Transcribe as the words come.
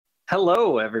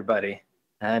Hello, everybody,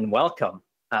 and welcome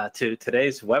to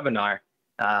today's webinar.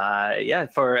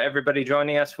 For everybody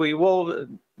joining us, we will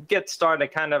get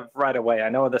started kind of right away. I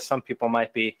know that some people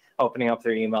might be opening up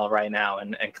their email right now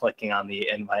and clicking on the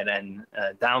invite and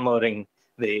downloading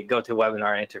the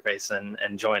GoToWebinar interface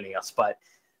and joining us. But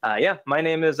my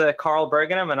name is Carl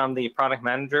Bergenham, and I'm the product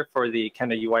manager for the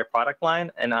Kendo UI product line.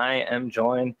 And I am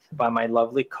joined by my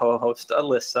lovely co-host,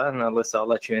 Alyssa. And Alyssa, I'll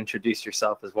let you introduce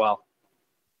yourself as well.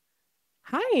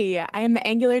 Hi, I am the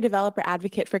Angular developer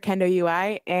advocate for Kendo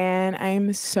UI, and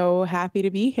I'm so happy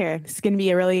to be here. This is going to be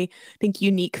a really,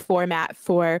 unique format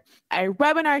for our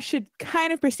webinar. Should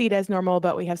kind of proceed as normal,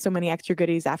 but we have so many extra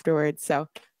goodies afterwards. So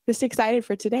just excited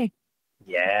for today.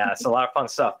 Yeah, it's a lot of fun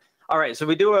stuff. All right, so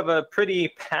we do have a pretty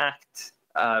packed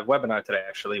webinar today,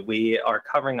 actually. We are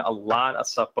covering a lot of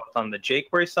stuff both on the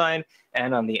jQuery side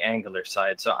and on the Angular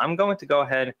side. So I'm going to go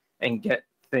ahead and get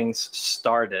things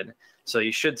started. So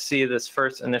you should see this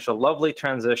first initial lovely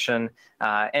transition.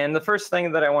 And the first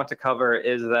thing that I want to cover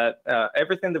is that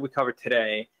everything that we cover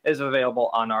today is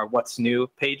available on our What's New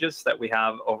pages that we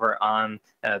have over on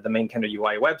the main Kendo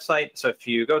UI website. So if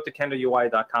you go to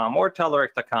kendoui.com or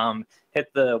telerik.com,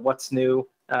 hit the What's New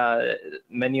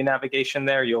menu navigation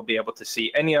there, you'll be able to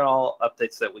see any and all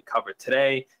updates that we covered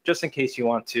today, just in case you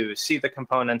want to see the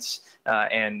components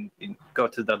and go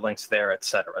to the links there,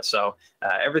 etc. So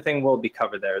everything will be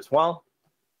covered there as well.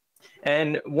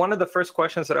 And one of the first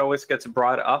questions that always gets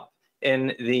brought up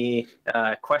in the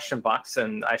question box,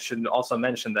 and I should also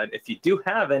mention that if you do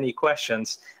have any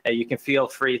questions, you can feel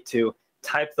free to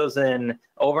type those in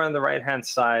over on the right-hand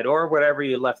side or whatever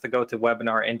you left the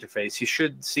GoToWebinar interface. You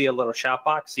should see a little chat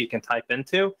box you can type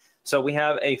into. So we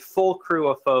have a full crew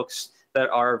of folks that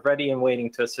are ready and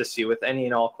waiting to assist you with any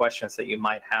and all questions that you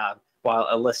might have while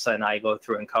Alyssa and I go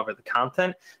through and cover the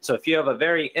content. So if you have a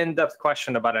very in-depth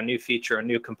question about a new feature, a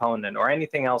new component, or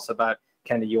anything else about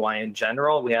Kendo UI in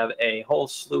general, we have a whole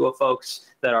slew of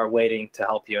folks that are waiting to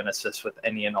help you and assist with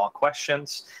any and all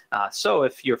questions. So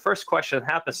if your first question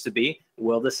happens to be,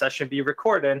 will this session be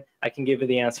recorded? I can give you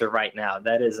the answer right now.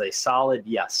 That is a solid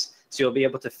yes. So you'll be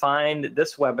able to find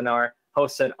this webinar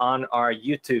hosted on our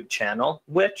YouTube channel,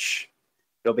 which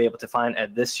you'll be able to find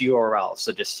at this URL.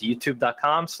 So just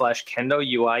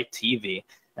youtube.com/KendoUI-TV.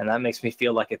 And that makes me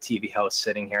feel like a TV host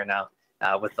sitting here now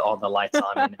with all the lights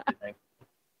on and everything.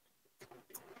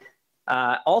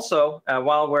 While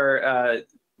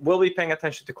we'll be paying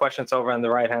attention to questions over on the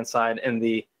right-hand side in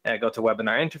the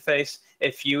GoToWebinar interface.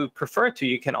 If you prefer to,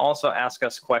 you can also ask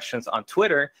us questions on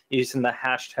Twitter using the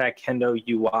hashtag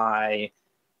KendoUI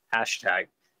hashtag.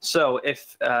 So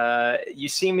if you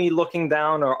see me looking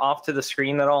down or off to the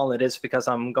screen at all, it is because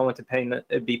I'm going to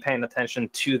be paying attention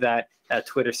to that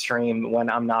Twitter stream when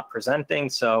I'm not presenting.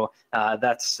 So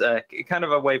that's kind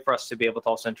of a way for us to be able to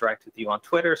also interact with you on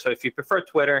Twitter. So if you prefer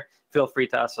Twitter, feel free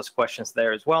to ask us questions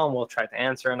there as well, and we'll try to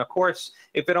answer. And of course,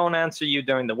 if we don't answer you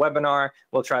during the webinar,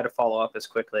 we'll try to follow up as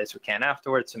quickly as we can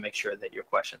afterwards to make sure that your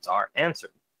questions are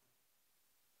answered.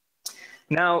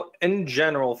 Now, in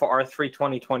general, for R3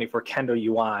 2020 for Kendo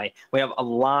UI, we have a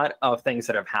lot of things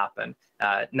that have happened.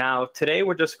 Now, today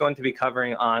we're just going to be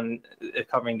covering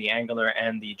the Angular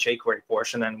and the jQuery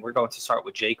portion, and we're going to start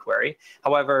with jQuery.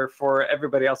 However, for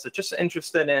everybody else that's just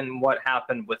interested in what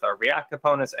happened with our React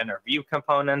components and our Vue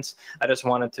components, I just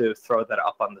wanted to throw that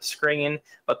up on the screen.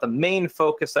 But the main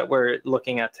focus that we're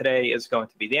looking at today is going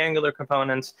to be the Angular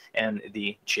components and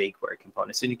the jQuery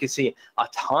components. And you can see a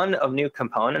ton of new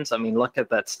components. I mean, look at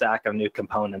that stack of new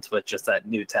components with just that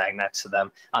new tag next to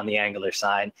them on the Angular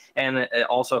side. And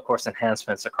also, of course, enhancements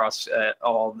across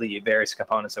all the various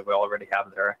components that we already have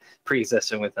that are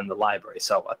pre-existing within the library.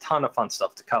 So a ton of fun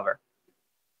stuff to cover.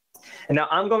 And now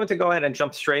I'm going to go ahead and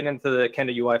jump straight into the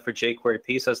Kendo UI for jQuery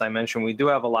piece. As I mentioned, we do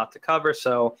have a lot to cover.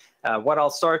 So what I'll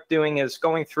start doing is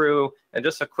going through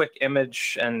just a quick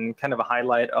image and kind of a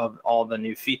highlight of all the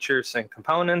new features and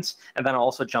components. And then I'll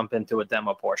also jump into a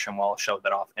demo portion where I'll show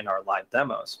that off in our live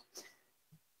demos.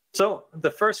 So the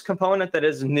first component that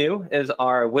is new is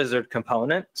our wizard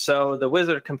component. So the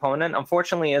wizard component,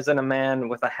 unfortunately, isn't a man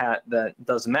with a hat that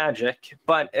does magic,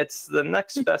 but it's the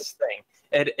next best thing.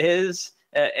 It is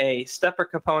a stepper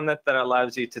component that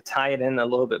allows you to tie it in a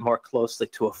little bit more closely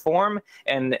to a form,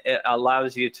 and it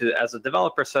allows you to, as a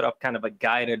developer, set up kind of a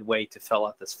guided way to fill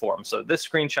out this form. So this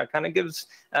screenshot kind of gives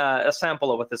a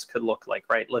sample of what this could look like,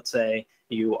 right? Let's say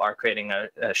you are creating a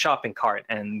shopping cart,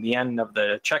 and the end of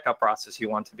the checkout process, you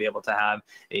want to be able to have,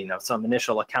 some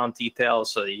initial account details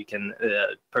so that you can,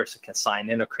 person can sign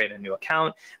in or create a new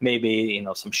account, maybe,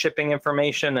 some shipping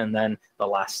information, and then the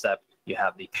last step you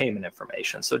have the payment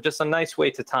information. So just a nice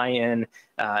way to tie in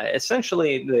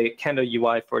essentially the Kendo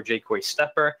UI for jQuery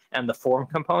stepper and the form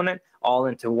component all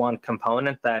into one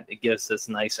component that gives this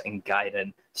nice and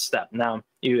guided step. Now,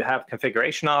 you have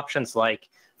configuration options like,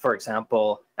 for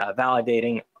example,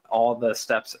 validating all the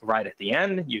steps right at the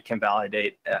end. You can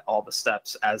validate all the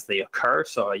steps as they occur,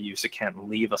 so a user can't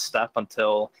leave a step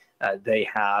until they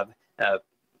have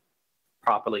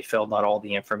properly filled out all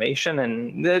the information,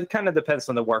 and it kind of depends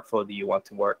on the workflow that you want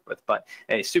to work with, but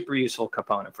a super useful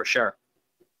component for sure.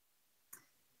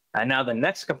 And now the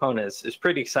next component is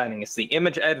pretty exciting. It's the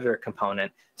image editor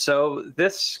component. So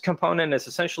this component is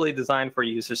essentially designed for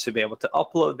users to be able to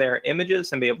upload their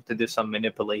images and be able to do some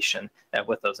manipulation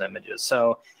with those images.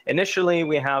 So initially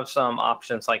we have some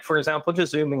options like, for example,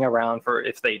 just zooming around for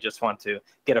if they just want to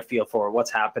get a feel for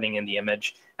what's happening in the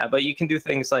image. But you can do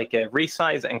things like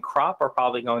resize and crop are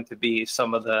probably going to be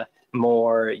some of the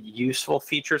more useful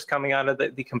features coming out of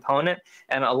the component.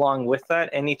 And along with that,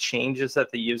 any changes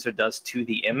that the user does to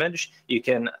the image, you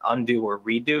can undo or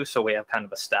redo. So we have kind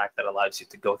of a stack that allows you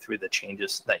to go through the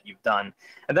changes that you've done.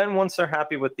 And then once they're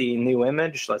happy with the new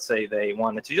image, let's say they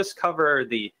wanted to just cover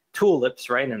the tulips,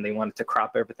 right, and they wanted to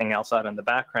crop everything else out in the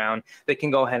background, they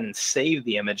can go ahead and save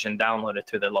the image and download it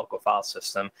to their local file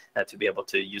system to be able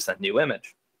to use that new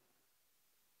image.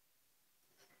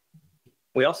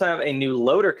 We also have a new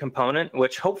loader component,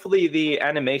 which hopefully the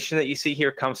animation that you see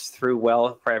here comes through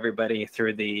well for everybody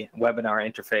through the webinar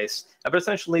interface. But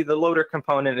essentially, the loader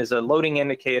component is a loading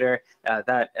indicator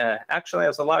that actually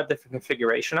has a lot of different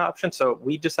configuration options. So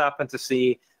we just happen to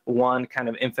see one kind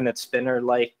of infinite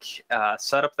spinner-like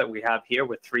setup that we have here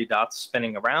with 3 dots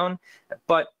spinning around.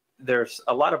 But there's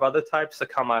a lot of other types that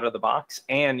come out of the box,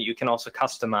 and you can also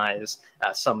customize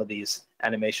some of these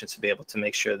animations to be able to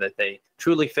make sure that they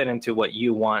truly fit into what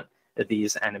you want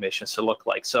these animations to look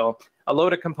like. So a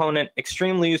loader component,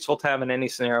 extremely useful to have in any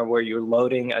scenario where you're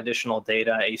loading additional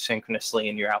data asynchronously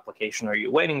in your application, or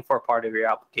you're waiting for a part of your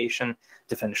application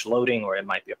to finish loading, or it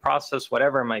might be a process,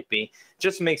 whatever it might be.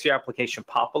 Just makes your application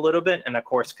pop a little bit, and of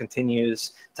course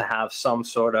continues to have some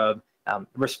sort of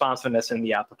responsiveness in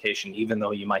the application, even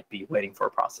though you might be waiting for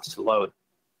a process to load.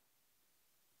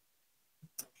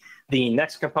 The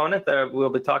next component that we'll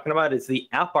be talking about is the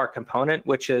AppBar component,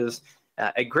 which is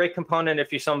a great component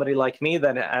if you're somebody like me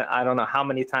that I don't know how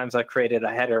many times I've created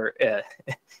a header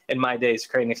in my days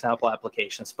creating example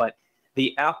applications, but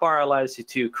the AppBar allows you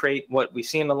to create what we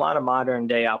see in a lot of modern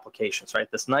day applications, right?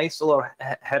 This nice little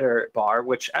header bar,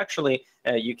 which actually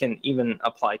you can even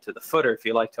apply to the footer if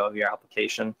you like to of your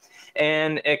application.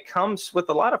 And it comes with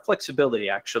a lot of flexibility,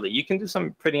 actually. You can do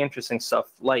some pretty interesting stuff,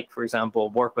 like, for example,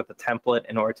 work with a template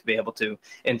in order to be able to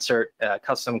insert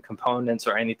custom components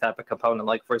or any type of component,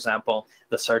 like, for example,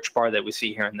 the search bar that we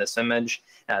see here in this image.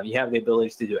 You have the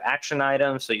ability to do action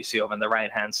items. So you see over on the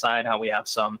right-hand side how we have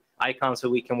some icons that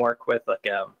we can work with, like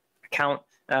a count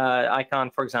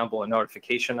icon, for example, a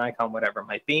notification icon, whatever it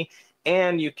might be.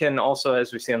 And you can also,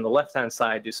 as we see on the left-hand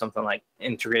side, do something like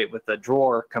integrate with the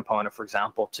drawer component, for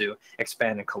example, to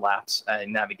expand and collapse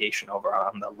navigation over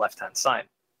on the left-hand side.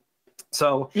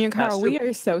 So, Carl, we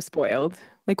are so spoiled.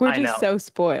 Like, we're just so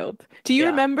spoiled. Do you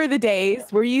remember the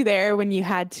days? Were you there when you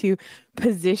had to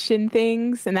position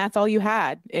things and that's all you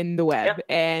had in the web?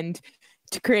 Yeah. And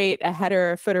to create a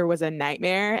header or footer was a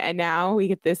nightmare, and now we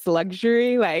get this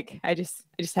luxury. Like, I just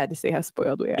had to say how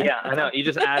spoiled we are. Yeah, I know. You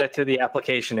just add it to the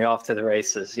application, you're off to the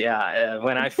races. Yeah,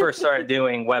 when I first started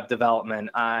doing web development,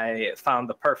 I found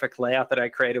the perfect layout that I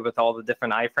created with all the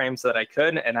different iframes that I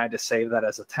could, and I just saved that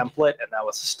as a template, and that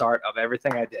was the start of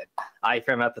everything I did.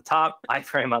 Iframe at the top,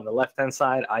 iframe on the left-hand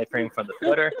side, iframe from the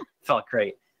footer. Felt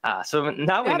great. So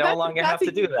now we no longer have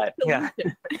to do that. Yeah.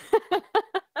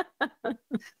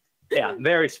 Yeah,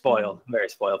 very spoiled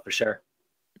for sure.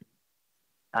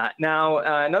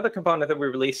 Now, another component that we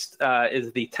released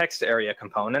is the text area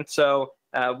component. So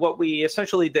what we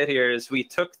essentially did here is we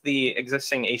took the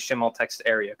existing HTML text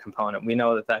area component. We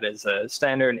know that that is a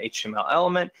standard HTML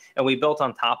element, and we built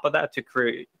on top of that to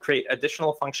create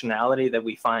additional functionality that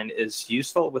we find is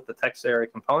useful with the text area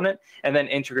component, and then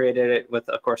integrated it with,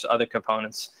 of course, other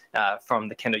components from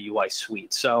the Kendo UI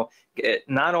suite. So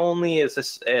not only is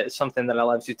this something that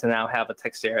allows you to now have a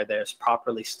text area that is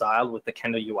properly styled with the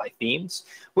Kendo UI themes,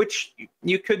 which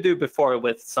you could do before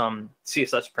with some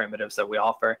CSS primitives that we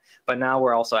offer, but now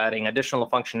we're also adding additional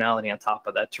functionality on top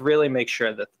of that to really make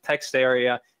sure that the text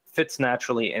area fits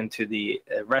naturally into the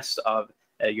rest of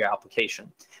your application.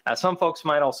 Some folks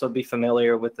might also be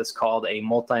familiar with this called a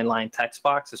multi-line text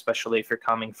box, especially if you're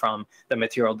coming from the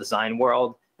material design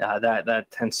world. that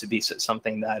tends to be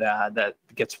something that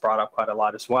gets brought up quite a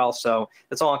lot as well. So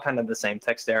it's all kind of the same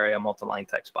text area, multi-line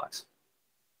text box.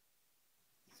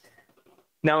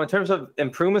 Now, in terms of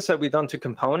improvements that we've done to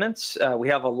components, we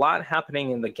have a lot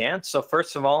happening in the Gantt. So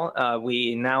first of all,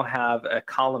 we now have a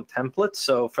column template.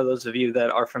 So for those of you that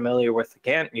are familiar with the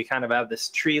Gantt, you kind of have this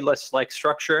tree list-like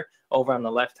structure over on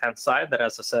the left-hand side that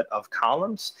has a set of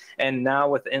columns. And now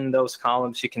within those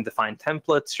columns, you can define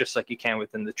templates just like you can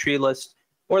within the tree list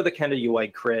or the Kendo UI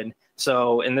grid.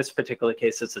 So in this particular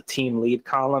case, it's a team lead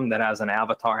column that has an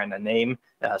avatar and a name.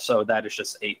 So that is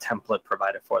just a template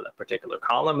provided for that particular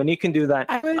column. And you can do that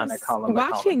on a column by column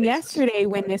watching basis. yesterday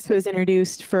when this was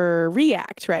introduced for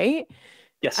React, right?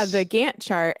 Yes. The Gantt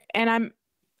chart. And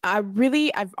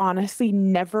I've honestly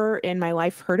never in my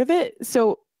life heard of it.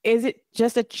 So is it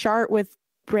just a chart with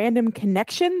random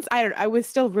connections? I was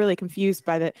still really confused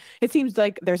by that. It seems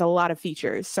like there's a lot of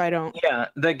features, so I don't. Yeah,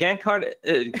 the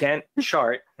Gantt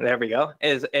chart, there we go,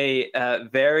 is a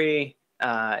very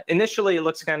initially it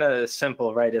looks kind of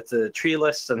simple, right? It's a tree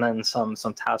list and then some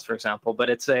tasks, for example, but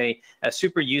it's a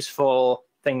super useful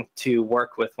thing to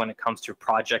work with when it comes to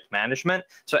project management.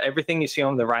 So everything you see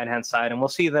on the right-hand side, and we'll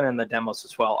see that in the demos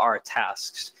as well, are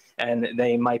tasks, and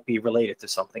they might be related to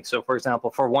something. So for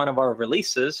example, for one of our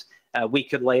releases, we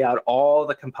could lay out all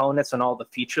the components and all the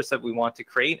features that we want to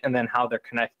create and then how they're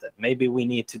connected. Maybe we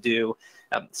need to do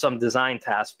some design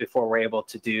tasks before we're able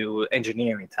to do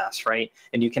engineering tasks, right?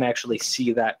 And you can actually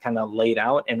see that kind of laid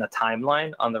out in a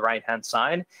timeline on the right-hand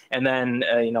side. And then,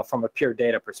 from a pure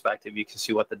data perspective, you can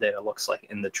see what the data looks like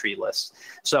in the tree list.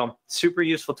 So super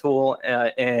useful tool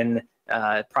in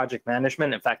project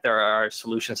management. In fact, there are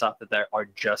solutions out there that are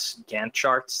just Gantt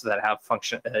charts that have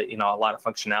a lot of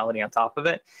functionality on top of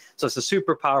it. So it's a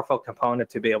super powerful component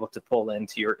to be able to pull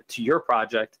into your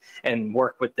project and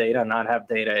work with data, not have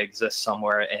data exist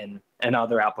somewhere in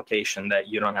another application that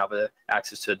you don't have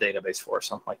access to a database for, or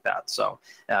something like that. So,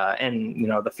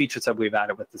 the features that we've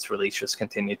added with this release just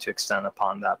continue to extend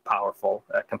upon that powerful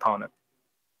component.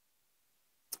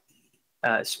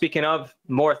 Speaking of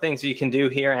more things you can do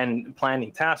here and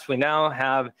planning tasks, we now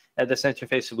have this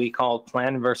interface that we call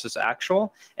plan versus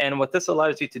actual. And what this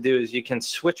allows you to do is you can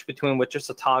switch between, with just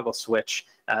a toggle switch,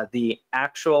 the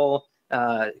actual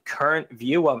current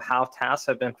view of how tasks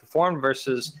have been performed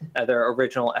versus their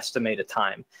original estimated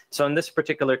time. So in this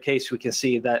particular case, we can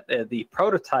see that the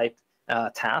prototype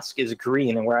task is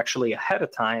green and we're actually ahead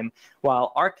of time,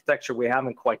 while architecture we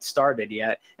haven't quite started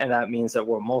yet, and that means that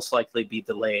we'll most likely be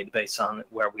delayed based on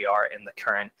where we are in the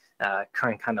current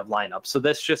kind of lineup. So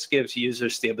this just gives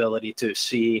users the ability to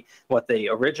see what they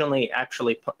originally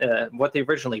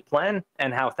planned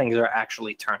and how things are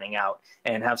actually turning out,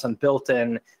 and have some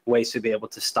built-in ways to be able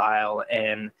to style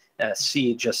and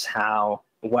see just how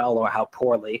well or how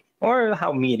poorly or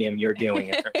how medium you're doing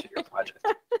in terms of your project.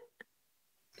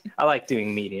 I like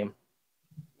doing medium.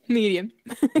 Medium.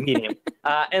 Medium.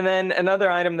 And then another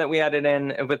item that we added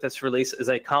in with this release is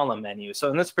a column menu. So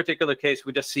in this particular case,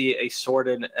 we just see a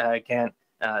sorted Gantt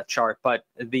chart, but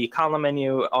the column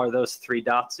menu are those three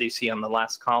dots that you see on the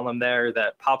last column there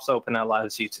that pops open and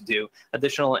allows you to do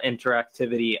additional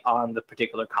interactivity on the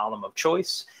particular column of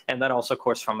choice. And that also, of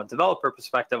course, from a developer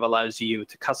perspective, allows you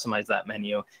to customize that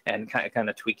menu and kind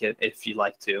of tweak it if you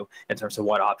like to in terms of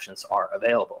what options are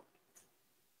available.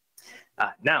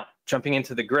 Now, jumping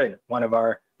into the grid, one of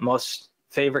our most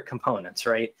favorite components,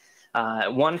 right?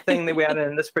 One thing that we added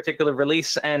in this particular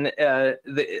release, and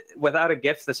without a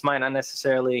GIF, this might not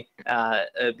necessarily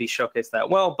be showcased that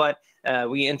well, but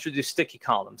we introduced sticky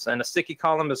columns. And a sticky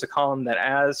column is a column that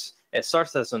it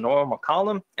starts as a normal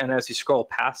column, and as you scroll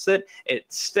past it,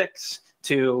 it sticks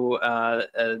to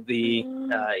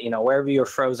wherever your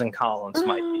frozen columns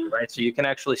might be, right? So you can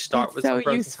actually start with some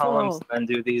frozen columns and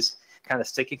then do these kind of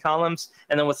sticky columns.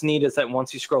 And then what's neat is that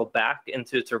once you scroll back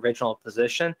into its original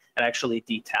position, it actually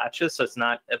detaches. So it's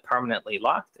not permanently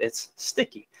locked, it's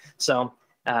sticky. So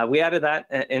we added that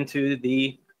into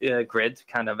the grid to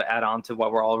kind of add on to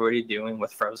what we're already doing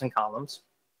with frozen columns.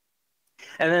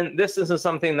 And then this isn't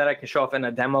something that I can show off in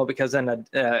a demo because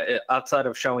outside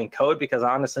of showing code, because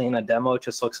honestly in a demo it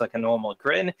just looks like a normal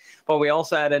grid, but we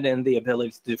also added in the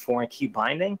ability to do foreign key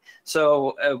binding.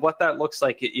 So what that looks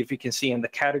like, if you can see in the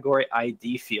category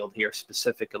ID field here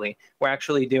specifically, we're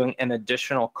actually doing an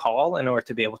additional call in order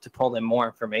to be able to pull in more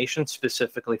information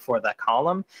specifically for that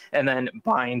column and then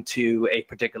bind to a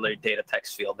particular data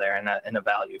text field there in a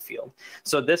value field.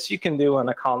 So this you can do on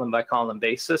a column by column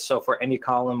basis. So for any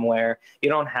column where you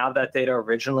don't have that data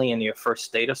originally in your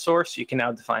first data source, you can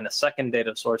now define a second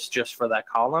data source just for that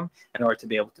column in order to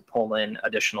be able to pull in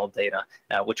additional data,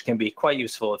 which can be quite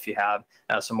useful if you have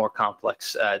some more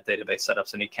complex database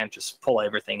setups and you can't just pull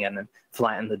everything in and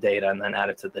flatten the data and then add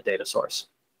it to the data source.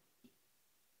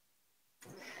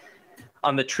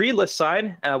 On the tree list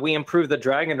side, we improved the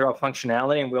drag and drop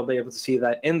functionality, and we'll be able to see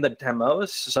that in the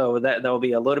demos. So that will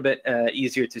be a little bit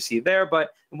easier to see there.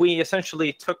 But we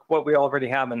essentially took what we already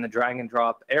have in the drag and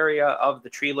drop area of the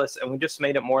tree list, and we just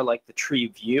made it more like the tree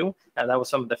view. And that was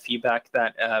some of the feedback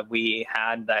that we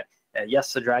had, that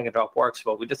yes, the drag and drop works,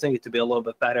 but we just need it to be a little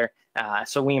bit better.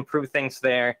 So we improved things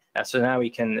there. So now we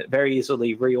can very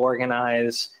easily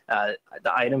reorganize the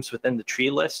items within the tree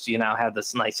list. You now have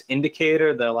this nice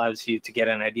indicator that allows you to get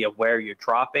an idea of where you're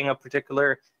dropping a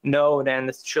particular node and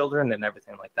its children and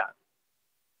everything like that.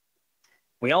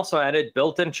 We also added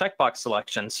built-in checkbox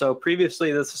selection. So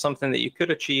previously, this is something that you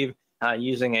could achieve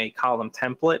using a column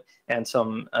template and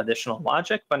some additional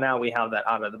logic, but now we have that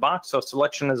out of the box. So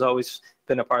selection has always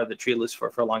been a part of the tree list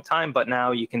for a long time, but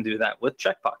now you can do that with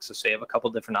checkboxes. So you have a couple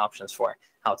different options for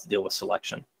how to deal with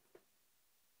selection.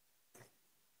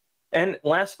 And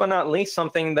last but not least,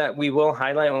 something that we will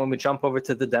highlight when we jump over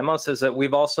to the demos is that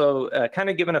we've also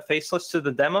kind of given a facelift to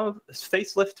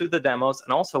the demos,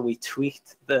 and also we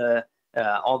tweaked the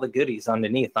all the goodies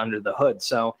underneath, under the hood.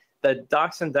 So the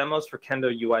docs and demos for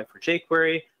Kendo UI for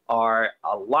jQuery are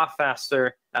a lot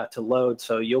faster to load.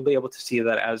 So you'll be able to see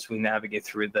that as we navigate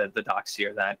through the docs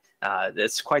here, that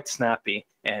it's quite snappy.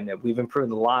 And we've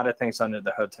improved a lot of things under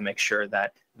the hood to make sure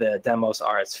that the demos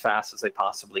are as fast as they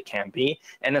possibly can be.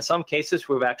 And in some cases,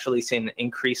 we've actually seen an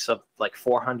increase of like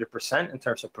 400% in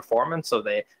terms of performance. So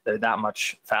they're that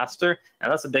much faster.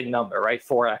 And that's a big number, right?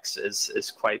 4x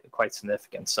is quite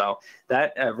significant. So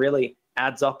that really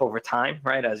adds up over time,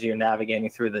 right, as you're navigating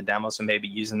through the demos and maybe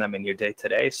using them in your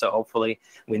day-to-day. So hopefully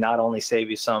we not only save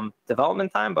you some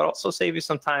development time, but also save you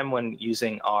some time when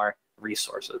using our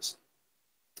resources.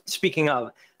 Speaking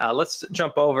of, let's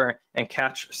jump over and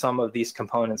catch some of these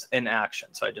components in action.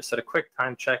 So I just did a quick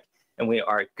time check and we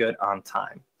are good on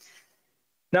time.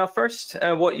 Now, first,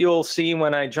 what you'll see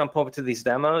when I jump over to these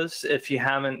demos, if you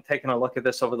haven't taken a look at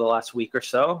this over the last week or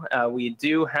so, we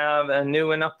do have a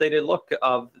new and updated look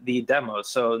of the demos.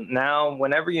 So now,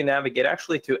 whenever you navigate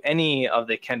actually to any of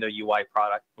the Kendo UI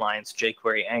product lines,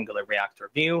 jQuery, Angular, React,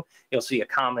 or Vue, you'll see a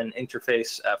common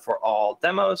interface for all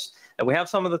demos. And we have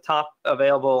some of the top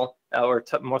available or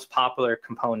most popular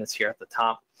components here at the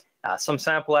top. Some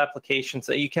sample applications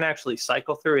that you can actually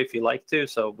cycle through if you like to.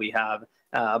 So we have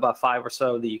about 5 or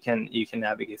so that you can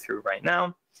navigate through right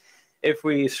now. If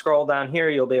we scroll down here,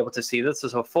 you'll be able to see this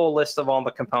is a full list of all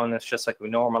the components, just like we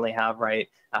normally have, right?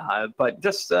 But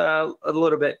just a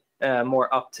little bit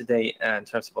more up to date in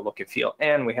terms of a look and feel.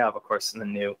 And we have, of course, the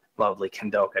new lovely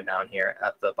Kendoka down here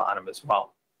at the bottom as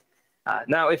well.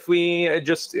 Now, if we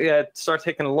just start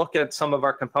taking a look at some of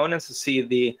our components to see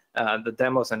the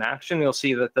demos in action, you'll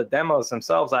see that the demos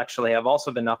themselves actually have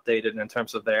also been updated in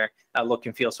terms of their look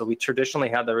and feel. So we traditionally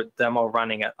had the demo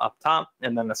running up top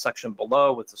and then the section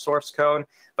below with the source code.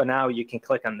 But now you can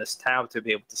click on this tab to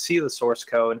be able to see the source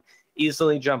code,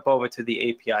 easily jump over to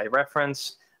the API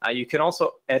reference. You can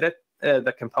also edit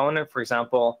the component, for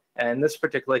example, in this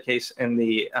particular case, in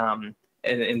the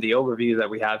overview that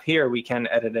we have here, we can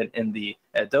edit it in the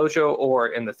dojo or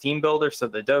in the theme builder. So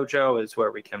the dojo is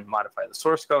where we can modify the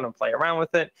source code and play around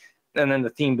with it. And then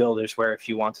the theme builder is where if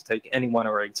you want to take any one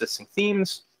of our existing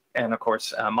themes and, of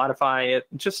course, modify it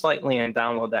just slightly and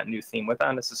download that new theme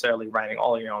without necessarily writing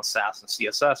all your own Sass and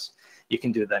CSS, you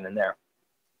can do that in there.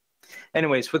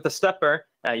 Anyways, with the stepper,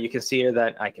 you can see here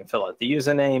that I can fill out the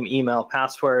username, email,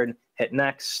 password, hit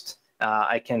next.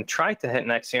 I can try to hit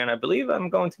next here, and I believe I'm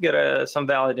going to get some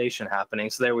validation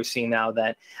happening. So there we see now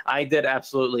that I did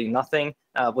absolutely nothing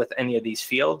with any of these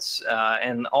fields,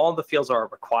 and all the fields are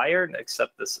required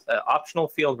except this optional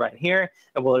field right here.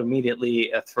 It will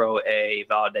immediately throw a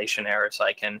validation error, so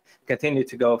I can continue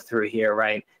to go through here,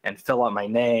 right, and fill out my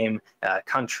name,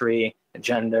 country,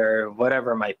 gender,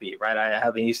 whatever it might be, right? I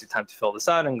have an easy time to fill this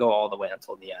out and go all the way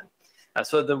until the end.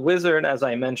 So the wizard, as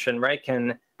I mentioned, right,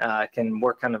 can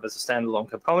work kind of as a standalone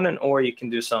component, or you can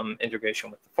do some integration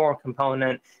with the form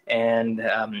component, and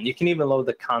you can even load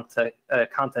the content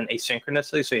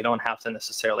asynchronously, so you don't have to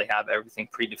necessarily have everything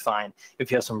predefined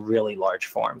if you have some really large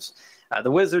forms.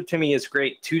 The wizard, to me, is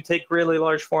great to take really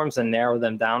large forms and narrow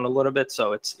them down a little bit,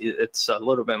 so it's a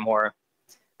little bit more,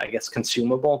 I guess,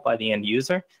 consumable by the end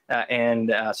user.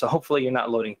 So hopefully you're not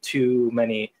loading too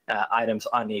many items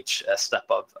on each step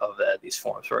of these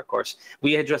forms. Or of course,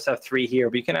 we just have 3 here,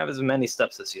 but you can have as many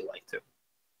steps as you like to.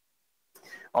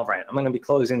 All right, I'm going to be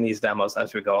closing these demos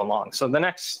as we go along. So the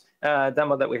next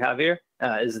demo that we have here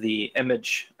is the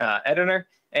image editor.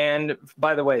 And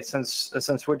by the way, since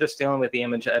we're just dealing with the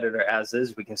image editor as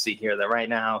is, we can see here that right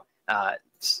now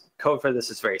code for this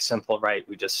is very simple, right?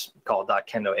 We just call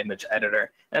 .kendo image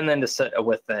editor, and then to set a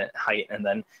width and height, and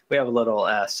then we have a little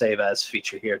save as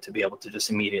feature here to be able to just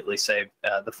immediately save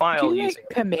the file. Do you using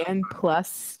Command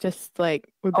plus, just like,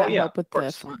 would that help with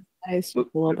the font size a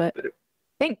little bit?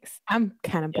 Thanks. I'm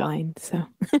kind of blind, so.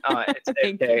 It's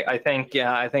okay. I think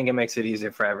it makes it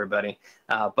easier for everybody.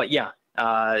 But yeah,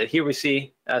 here we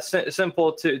see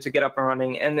simple to get up and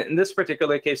running. And in this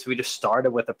particular case, we just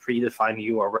started with a predefined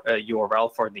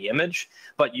URL for the image,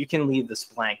 but you can leave this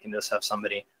blank and just have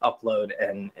somebody upload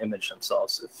an image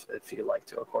themselves if you like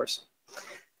to, of course.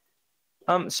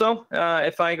 So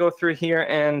if I go through here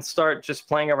and start just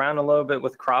playing around a little bit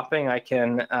with cropping, I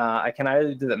can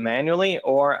either do that manually,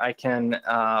 or I can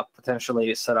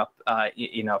potentially set up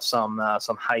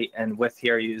some height and width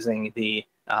here using the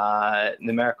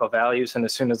numerical values. And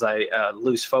as soon as I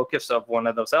lose focus of one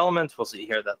of those elements, we'll see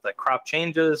here that the crop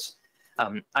changes.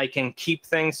 I can keep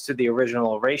things to the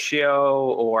original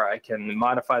ratio, or I can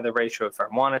modify the ratio if I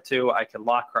wanted to. I can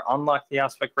lock or unlock the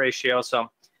aspect ratio. So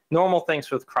normal things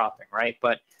with cropping, right?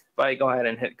 But if I go ahead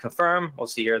and hit confirm, we'll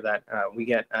see here that we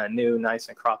get a new nice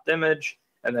and cropped image.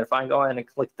 And then if I go ahead and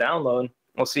click download,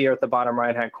 we'll see here at the bottom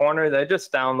right-hand corner that it just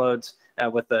downloads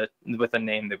with the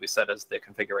name that we set as the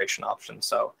configuration option.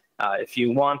 So if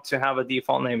you want to have a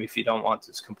default name, if you don't want,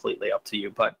 it's completely up to you.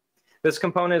 But this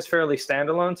component is fairly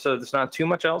standalone, so there's not too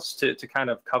much else to kind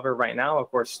of cover right now.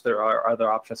 Of course, there are other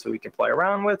options that we can play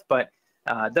around with, but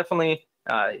definitely,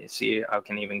 you see, I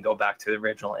can even go back to the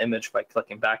original image by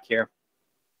clicking back here.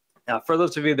 For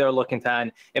those of you that are looking to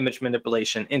add image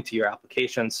manipulation into your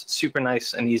applications, super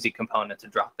nice and easy component to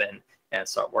drop in and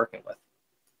start working with.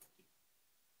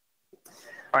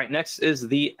 All right, next is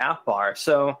the AppBar.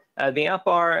 So the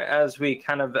AppBar, as we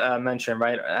kind of mentioned,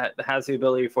 right, has the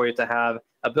ability for you to have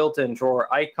a built-in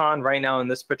drawer icon. Right now in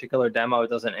this particular demo, it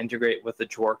doesn't integrate with the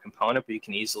drawer component, but you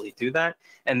can easily do that.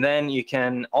 And then you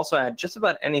can also add just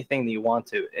about anything that you want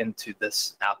to into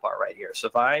this AppBar right here. So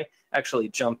if I actually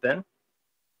jump in,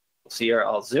 we'll see here,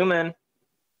 I'll zoom in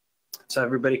so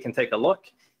everybody can take a look.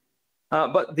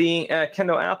 But the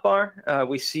Kendo AppBar,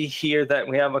 we see here that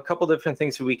we have a couple different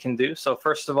things that we can do. So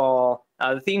first of all,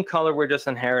 the theme color we're just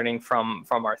inheriting from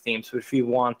our themes. So if you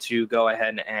want to go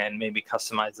ahead and maybe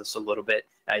customize this a little bit,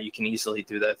 you can easily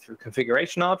do that through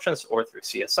configuration options or through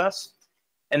CSS.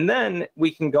 And then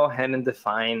we can go ahead and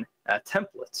define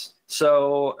templates.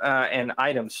 So and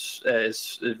items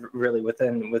is really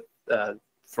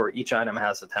for each item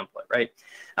has a template, right?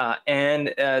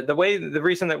 The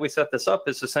reason that we set this up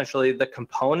is essentially the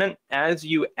component, as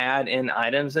you add in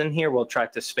items in here, will try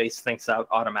to space things out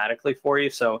automatically for you.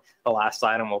 So the last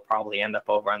item will probably end up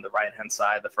over on the right-hand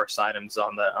side. The first item's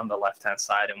on the left-hand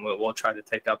side, and we'll try to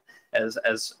take up as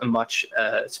much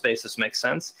space as makes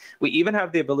sense. We even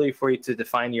have the ability for you to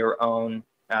define your own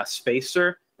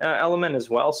spacer element as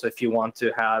well. So if you want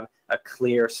to have a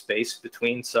clear space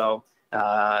between, so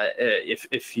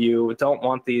if you don't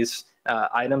want these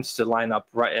items to line up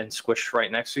right and squish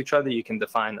right next to each other, you can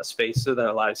define a spacer that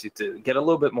allows you to get a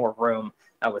little bit more room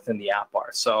within the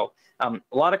AppBar. So a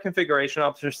lot of configuration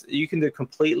options you can do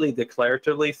completely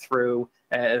declaratively through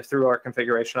our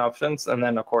configuration options. And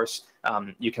then, of course,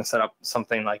 you can set up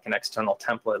something like an external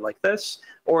template like this,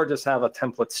 or just have a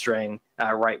template string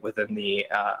right within the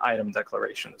item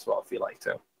declaration as well if you like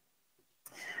to.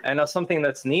 And something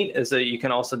that's neat is that you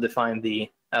can also define the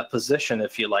position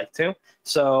if you like to.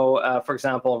 So, for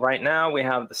example, right now we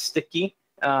have the sticky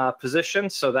position.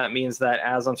 So that means that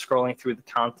as I'm scrolling through the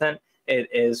content, it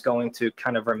is going to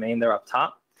kind of remain there up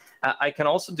top. I can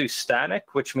also do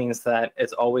static, which means that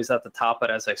it's always at the top,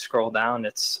 but as I scroll down,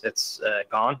 it's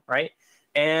gone, right?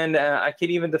 And I could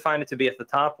even define it to be at the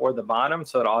top or the bottom,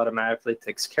 so it automatically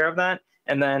takes care of that.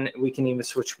 And then we can even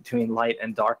switch between light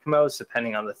and dark modes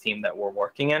depending on the theme that we're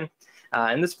working in.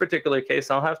 In this particular case,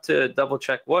 I'll have to double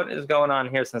check what is going on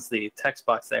here since the text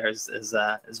box there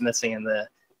is missing in the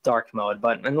dark mode.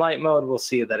 But in light mode, we'll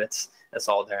see that it's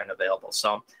all there and available.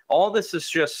 So all this is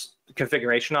just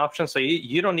configuration options. So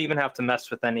you don't even have to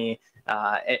mess with any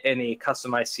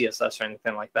customized CSS or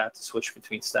anything like that to switch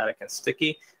between static and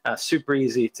sticky. Super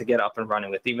easy to get up and running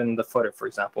with. Even the footer, for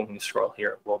example, when you scroll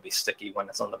here, will be sticky when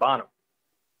it's on the bottom.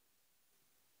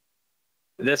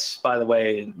 This, by the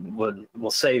way,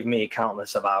 will save me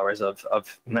countless of hours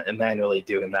of manually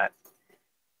doing that.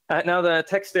 Now the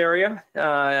text area,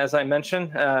 as I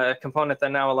mentioned, a component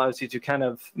that now allows you to kind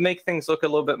of make things look a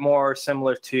little bit more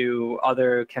similar to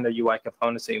other Kendo UI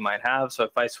components that you might have. So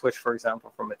if I switch, for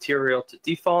example, from material to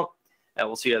default,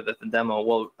 we'll see that the demo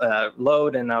will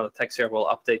load, and now the text area will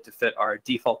update to fit our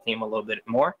default theme a little bit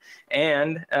more.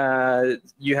 And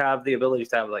you have the ability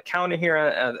to have the counter here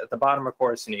at the bottom, of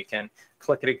course, and you can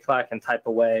clickety-clack and type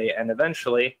away, and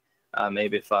eventually,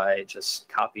 maybe if I just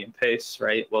copy and paste,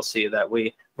 right, we'll see that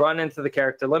we run into the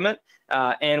character limit,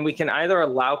 and we can either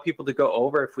allow people to go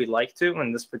over if we like to.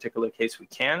 In this particular case, we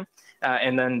can,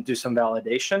 and then do some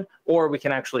validation, or we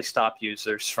can actually stop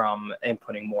users from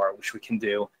inputting more, which we can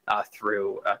do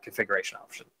through a configuration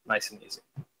option. Nice and easy.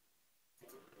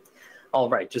 All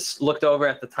right, just looked over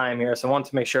at the time here, so I want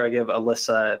to make sure I give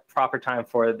Alyssa proper time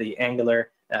for the Angular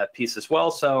piece as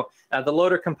well. So the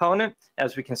loader component,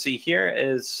 as we can see here,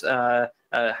 is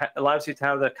allows you to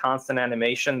have the constant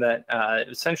animation that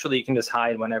essentially you can just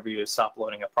hide whenever you stop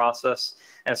loading a process.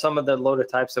 And some of the loader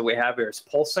types that we have here is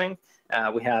pulsing.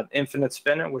 We have infinite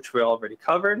spinner, which we already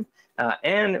covered.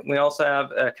 And we also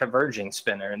have a converging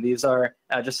spinner. And these are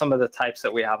just some of the types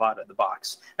that we have out of the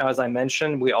box. Now, as I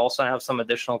mentioned, we also have some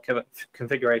additional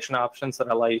configuration options that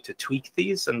allow you to tweak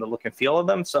these and the look and feel of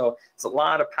them. So it's a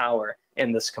lot of power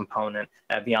in this component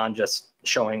beyond just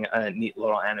showing a neat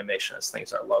little animation as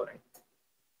things are loading.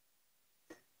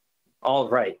 All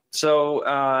right, so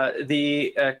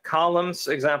the columns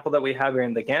example that we have here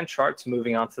in the Gantt charts,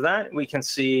 moving on to that, we can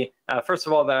see, first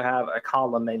of all, that I have a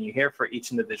column menu here for each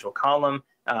individual column.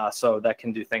 So that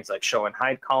can do things like show and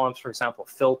hide columns, for example,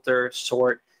 filter,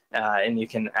 sort, and you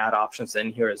can add options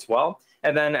in here as well.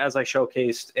 And then as I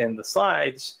showcased in the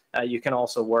slides, you can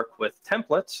also work with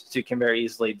templates. So you can very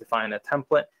easily define a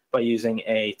template by using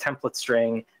a template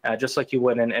string, just like you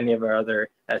would in any of our other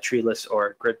tree lists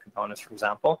or grid components, for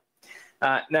example.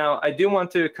 Now, I do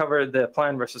want to cover the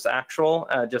plan versus actual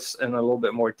just in a little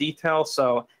bit more detail.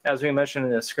 So as we mentioned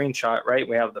in the screenshot, right,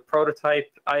 we have the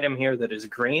prototype item here that is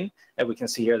green, and we can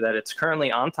see here that it's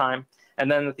currently on time,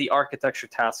 and then the architecture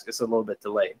task is a little bit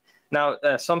delayed. Now,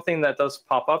 something that does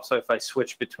pop up, so if I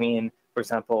switch between, for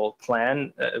example,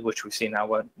 plan, which we see now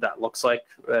what that looks like,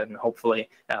 and hopefully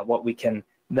what we can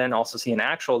then also see in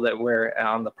actual that we're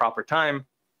on the proper time,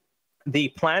 the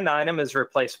planned item is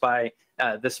replaced by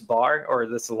this bar or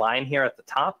this line here at the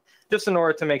top, just in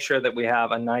order to make sure that we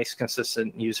have a nice,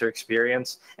 consistent user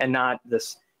experience and not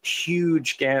this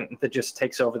huge Gantt that just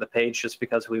takes over the page just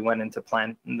because we went into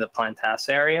the plan tasks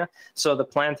area. So the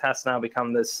plan tasks now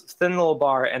become this thin little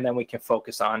bar, and then we can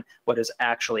focus on what is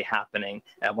actually happening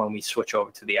when we switch over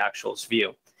to the actuals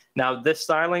view. Now, this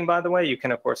styling, by the way, you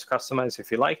can, of course, customize if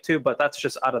you like to, but that's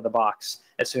just out of the box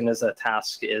as soon as a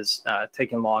task is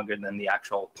taking longer than the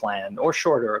actual plan, or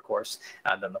shorter, of course,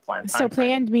 than the planned time. So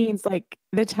planned means like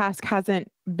the task hasn't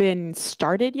been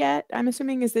started yet, I'm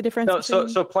assuming, is the difference? No,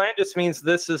 so plan just means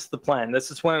this is the plan.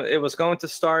 This is when it was going to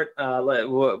start,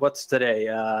 what's today?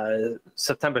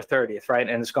 September 30th, right?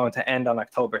 And it's going to end on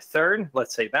October 3rd,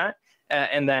 let's say that.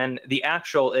 And then the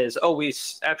actual is, oh, we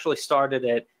actually started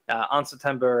it on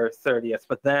September 30th,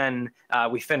 but then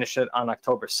we finished it on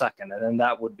October 2nd, and then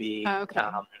that would be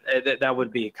that would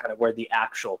be kind of where the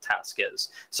actual task is.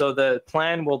 So the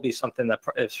plan will be something that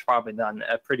is probably done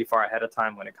pretty far ahead of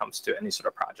time when it comes to any sort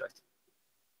of project.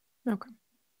 Okay.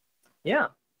 Yeah.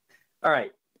 All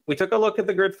right. We took a look at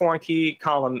the grid foreign key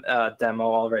column demo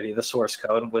already, the source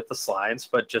code with the slides,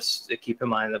 but just keep in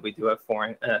mind that we do have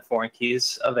foreign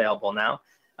keys available now.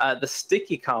 The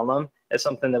sticky column is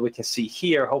something that we can see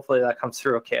here. Hopefully that comes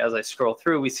through okay as I scroll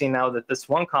through. We see now that this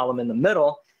one column in the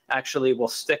middle actually will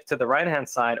stick to the right-hand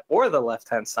side or the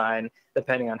left-hand side,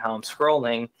 depending on how I'm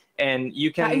scrolling. And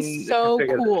you can— That is so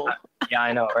cool. Yeah,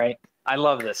 I know, right? I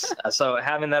love this. So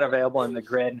having that available in the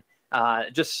grid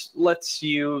just lets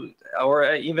you,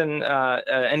 or even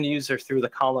end user through the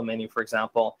column menu, for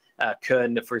example,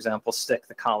 could, for example, stick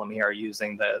the column here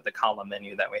using the column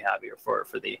menu that we have here for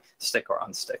the stick or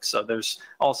unstick. So there's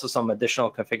also some additional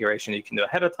configuration you can do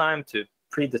ahead of time to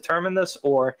predetermine this,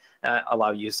 or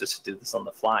allow users to do this on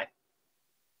the fly.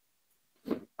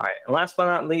 All right, and last but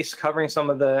not least, covering some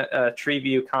of the tree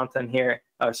view content here,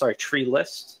 tree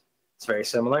list. It's very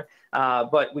similar.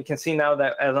 But we can see now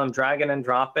that as I'm dragging and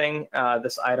dropping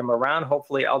this item around,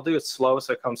 hopefully I'll do it slow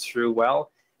so it comes through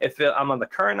well. If I'm on the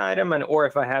current item, or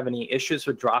if I have any issues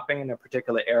with dropping in a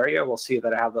particular area, we'll see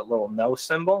that I have that little no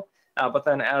symbol. But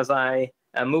then as I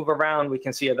move around, we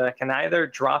can see that I can either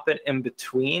drop it in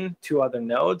between two other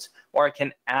nodes, or I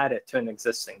can add it to an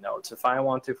existing node. So if I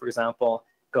want to, for example,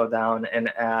 go down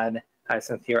and add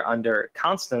Hyacinth here under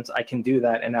constants, I can do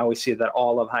that. And now we see that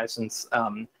all of Hyacinth's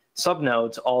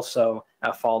subnodes also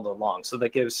follow along. So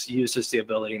that gives users the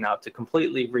ability now to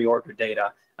completely reorder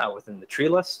data within the tree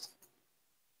list.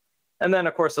 And then,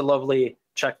 of course, a lovely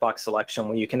checkbox selection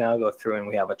where you can now go through and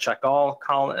we have a check all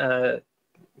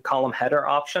column header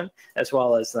option, as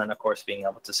well as then, of course, being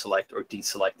able to select or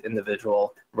deselect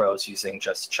individual rows using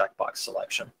just checkbox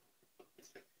selection.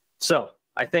 So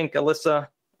I think, Alyssa,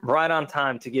 right on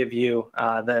time to give you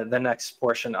the next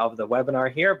portion of the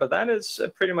webinar here, but that is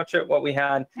pretty much what we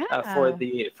had for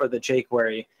the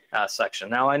jQuery section.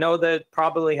 Now, I know that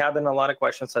probably have been a lot of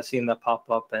questions I've seen that pop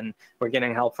up, and we're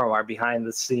getting help from our behind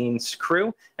the scenes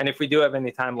crew. And if we do have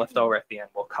any time left over at the end,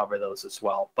 we'll cover those as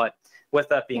well. But with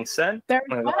that being said, there's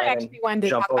one I actually wanted to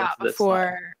talk about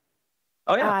before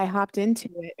I hopped into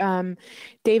it.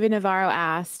 David Navarro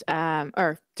asked,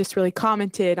 or just really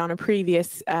commented on a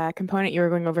previous component you were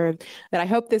going over, that I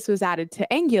hope this was added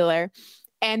to Angular.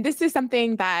 And this is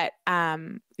something that,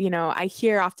 you know, I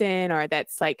hear often, or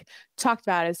that's like talked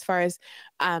about as far as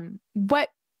what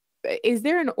is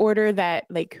there an order that,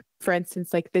 like, for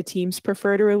instance, like the teams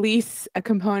prefer to release a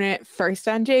component first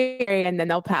on jQuery and then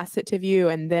they'll pass it to Vue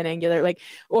and then Angular, like,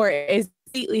 or is it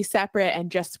completely separate and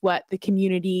just what the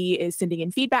community is sending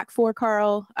in feedback for,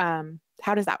 Carl?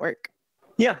 How does that work?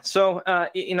 Yeah, so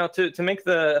you know, to make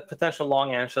the potential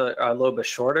long answer a little bit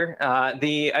shorter,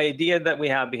 the idea that we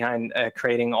have behind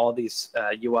creating all these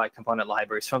UI component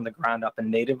libraries from the ground up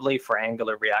and natively for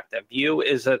Angular, React, and Vue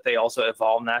is that they also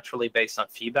evolve naturally based on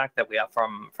feedback that we have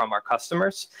from our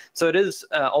customers. So it is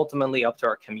ultimately up to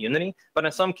our community. But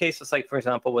in some cases, like for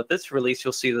example, with this release,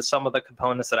 you'll see that some of the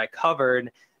components that I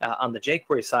covered on the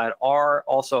jQuery side are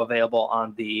also available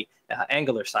on the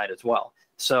Angular side as well.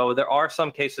 So there are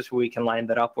some cases where we can line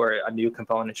that up where a new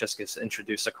component just gets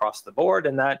introduced across the board.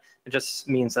 And that just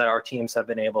means that our teams have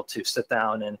been able to sit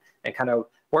down and kind of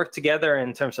work together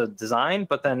in terms of design,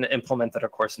 but then implement it,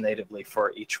 of course, natively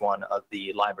for each one of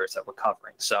the libraries that we're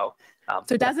covering. So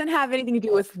it doesn't have anything to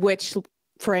do with which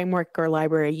framework or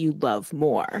library you love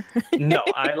more. No,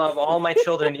 I love all my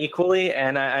children equally,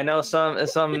 and I know some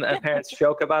parents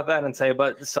joke about that and say,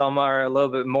 but some are a little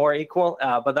bit more equal,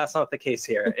 but that's not the case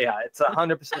here. Yeah, it's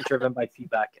 100% driven by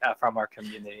feedback from our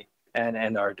community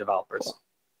and our developers.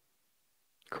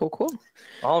 Cool.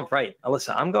 All right,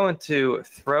 Alyssa, I'm going to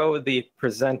throw the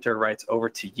presenter rights over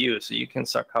to you so you can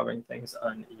start covering things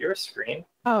on your screen.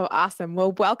 Oh, awesome.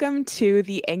 Well, welcome to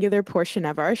the Angular portion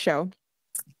of our show.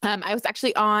 I was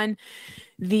actually on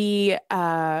the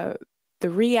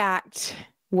React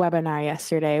webinar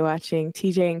yesterday watching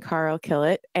TJ and Carl kill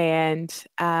it. And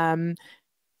I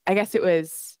guess it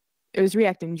was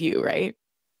React and Vue, right?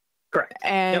 Correct.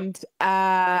 And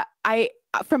yep.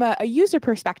 From a user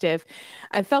perspective,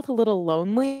 I felt a little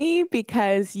lonely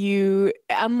because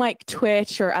unlike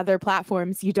Twitch or other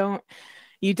platforms, you don't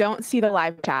see the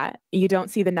live chat. You don't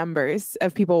see the numbers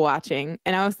of people watching.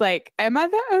 And I was like, am I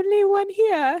the only one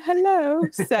here? Hello.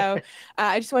 So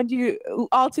I just want you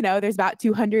all to know there's about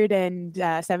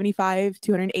 275,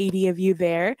 280 of you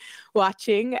there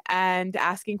watching and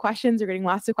asking questions. We're getting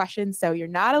lots of questions. So you're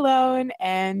not alone.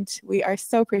 And we are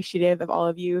so appreciative of all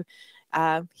of you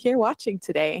here watching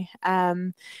today.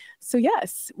 So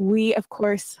yes, we, of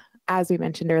course, as we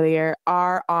mentioned earlier,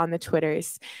 are on the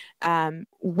Twitters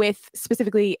with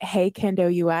specifically Hey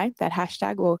Kendo UI. That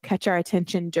hashtag will catch our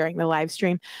attention during the live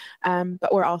stream,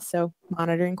 but we're also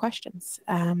monitoring questions.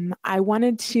 I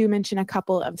wanted to mention a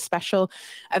couple of special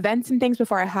events and things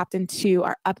before I hopped into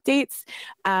our updates.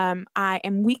 I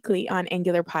am weekly on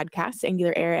Angular podcasts,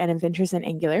 Angular Air and Adventures in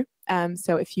Angular.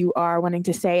 So if you are wanting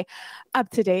to stay up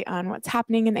to date on what's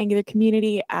happening in the Angular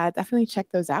community, definitely check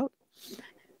those out.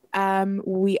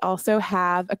 We also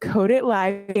have a Code It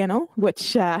Live channel,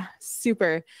 which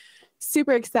super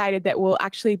excited that we'll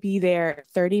actually be there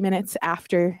 30 minutes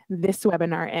after this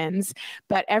webinar ends.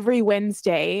 But every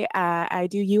Wednesday, I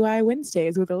do UI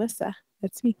Wednesdays with Alyssa.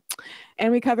 That's me.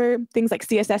 And we cover things like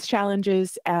CSS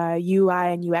challenges,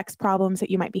 UI and UX problems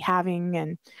that you might be having.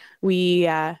 And we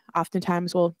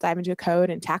oftentimes will dive into a code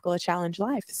and tackle a challenge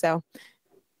live. So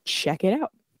check it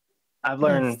out. I've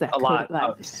learned a lot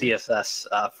of CSS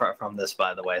from this,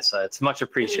 by the way, so it's much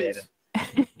appreciated.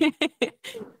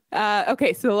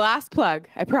 Okay, so the last plug,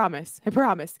 I promise,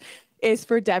 is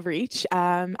for DevReach.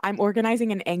 I'm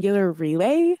organizing an Angular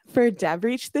relay for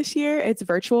DevReach this year. It's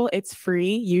virtual, it's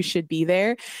free, you should be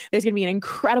there. There's going to be an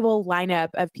incredible lineup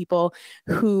of people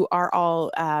who are all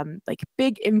like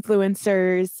big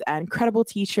influencers, incredible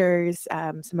teachers.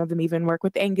 Some of them even work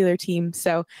with the Angular team.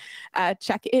 So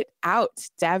check it out,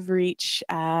 DevReach.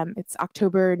 It's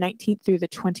October 19th through the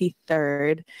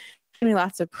 23rd.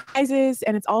 Lots of prizes,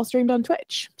 and it's all streamed on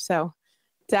Twitch. So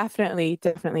definitely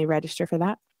register for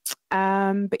that.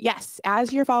 But yes,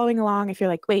 as you're following along, if you're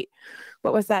like, wait,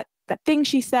 what was that thing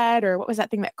she said, or what was that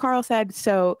thing that Carl said?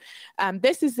 So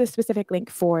this is the specific link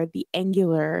for the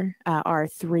Angular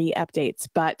R3 updates,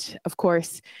 but of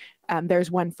course, there's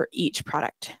one for each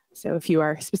product. So if you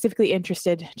are specifically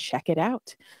interested, check it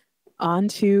out. On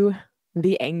to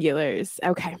the Angulars.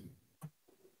 Okay.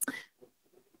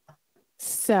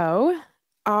 So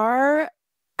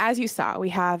as you saw, we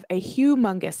have a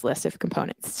humongous list of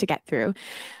components to get through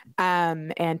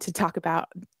and to talk about.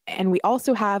 And we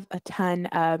also have a ton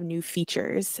of new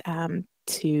features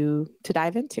to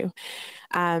dive into.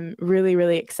 Really,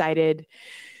 really excited.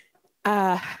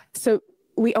 So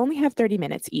we only have 30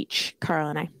 minutes each, Carl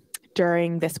and I,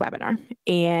 during this webinar.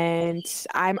 And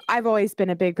I've always been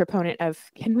a big proponent of,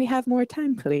 can we have more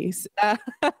time, please?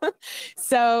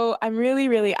 So I'm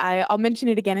really, I'll mention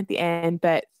it again at the end,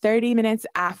 but 30 minutes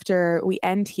after we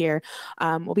end here,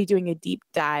 we'll be doing a deep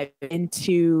dive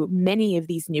into many of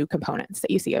these new components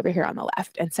that you see over here on the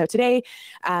left. And so today,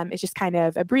 it's just kind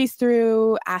of a breeze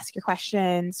through, ask your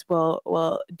questions.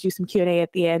 We'll do some Q&A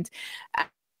at the end.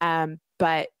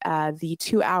 But the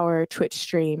 2-hour Twitch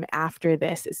stream after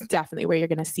this is definitely where you're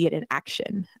going to see it in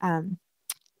action.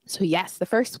 So yes, the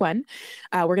first one,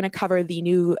 we're going to cover the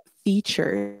new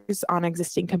features on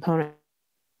existing components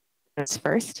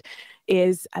first,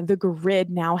 is the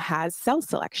grid now has cell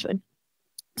selection.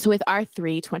 So with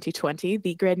R3 2020,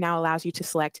 the grid now allows you to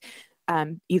select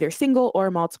either single or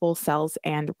multiple cells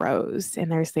and rows.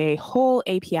 And there's a whole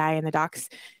API in the docs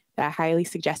that I highly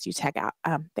suggest you check out,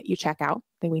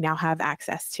 that we now have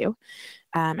access to.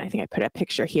 I think I put a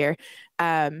picture here.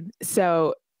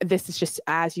 So this is just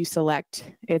as you select,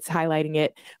 it's highlighting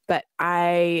it, but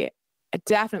I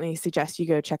definitely suggest you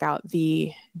go check out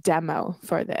the demo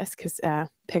for this because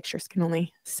pictures can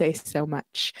only say so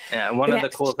much. Yeah, and one of the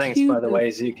cool things, by the way,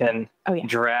 is you can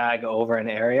drag over an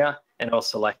area and it'll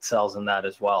select cells in that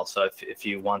as well. So if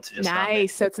you want to just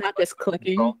nice, so it's not just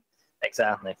clicking. Control.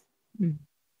 Exactly.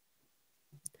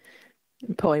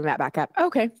 Pulling that back up.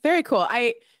 Okay, very cool.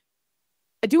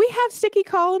 Do we have sticky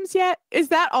columns yet? Is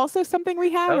that also something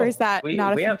we have, or is that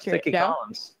not a feature? We have sticky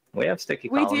columns. We have sticky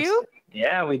columns. We do?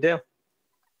 Yeah, we do.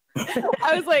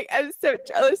 I was like, I'm so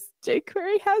jealous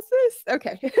jQuery has this.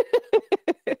 Okay.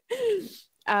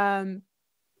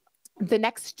 The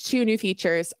next two new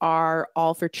features are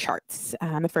all for charts.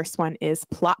 The first one is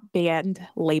plot band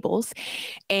labels.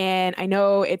 And I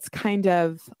know it's kind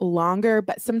of longer,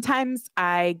 but sometimes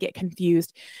I get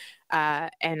confused.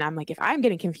 And I'm like, if I'm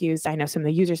getting confused, I know some of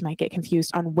the users might get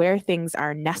confused on where things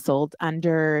are nestled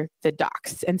under the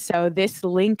docs. And so this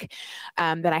link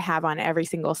that I have on every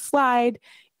single slide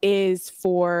is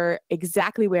for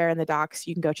exactly where in the docs.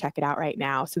 You can go check it out right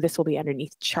now. So this will be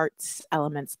underneath charts,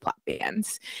 elements, plot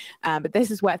bands. But this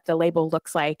is what the label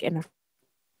looks like. And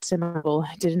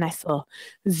did a nice little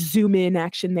zoom in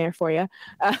action there for you.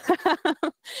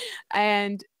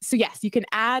 And so yes, you can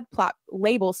add plot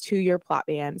labels to your plot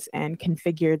bands and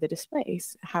configure the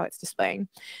displays, how it's displaying.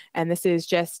 And this is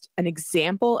just an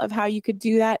example of how you could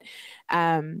do that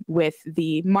with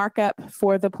the markup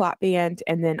for the plot band,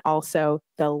 and then also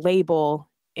the label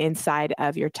inside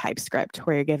of your TypeScript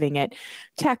where you're giving it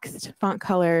text, font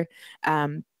color,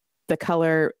 the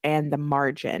color, and the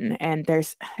margin. And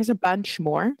there's a bunch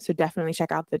more, so definitely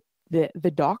check out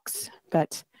the docs.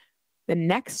 But the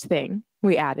next thing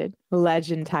we added,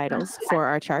 legend titles for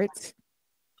our charts.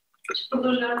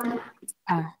 I'm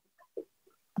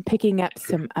picking up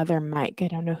some other mic. I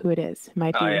don't know who it is. It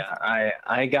might be. Oh yeah,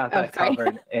 I got that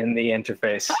covered in the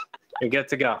interface. You're good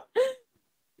to go.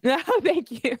 No,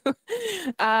 thank you.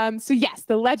 So yes,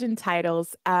 the legend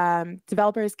titles,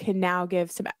 developers can now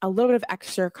give a little bit of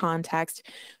extra context.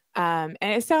 And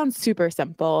it sounds super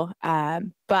simple,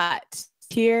 but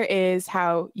here is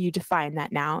how you define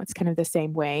that now. It's kind of the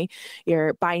same way.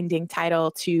 You're binding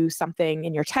title to something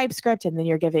in your TypeScript, and then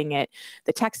you're giving it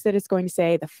the text that it's going to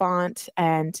say, the font,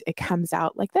 and it comes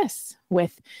out like this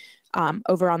with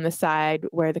over on the side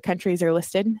where the countries are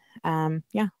listed.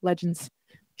 Yeah, legend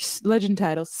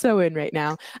titles so in right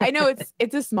now. I know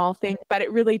it's a small thing, but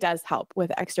it really does help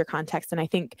with extra context. And I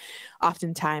think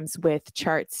oftentimes with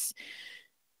charts,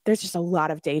 there's just a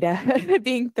lot of data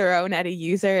being thrown at a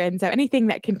user, and so anything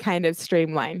that can kind of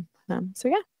streamline. So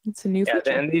yeah, it's a new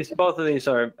feature. And both of these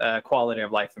are quality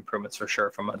of life improvements for sure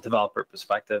from a developer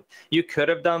perspective. You could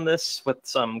have done this with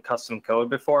some custom code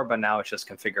before, but now it's just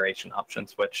configuration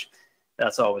options, which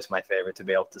that's always my favorite to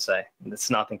be able to say.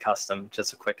 It's nothing custom,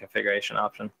 just a quick configuration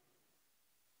option.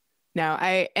 No,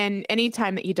 and any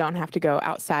time that you don't have to go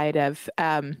outside of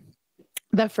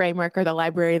the framework or the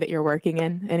library that you're working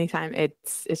in anytime.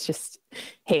 It's just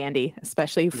handy,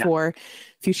 especially for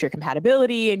future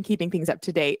compatibility and keeping things up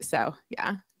to date. So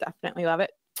yeah, definitely love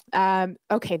it.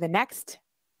 Okay, the next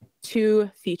two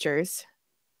features.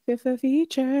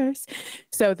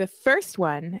 So the first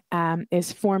one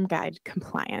is form guide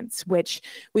compliance, which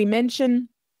we mentioned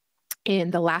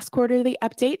in the last quarterly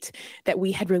update that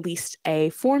we had released a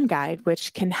form guide,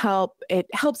 which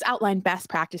helps outline best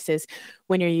practices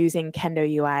when you're using Kendo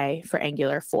UI for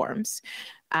Angular forms.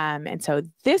 And so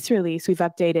this release, we've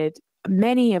updated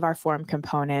many of our form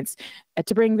components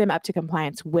to bring them up to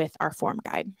compliance with our form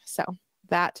guide. So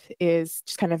that is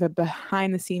just kind of a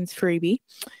behind the scenes freebie.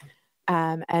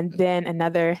 And then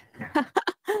another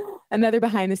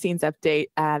behind the scenes update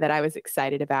that I was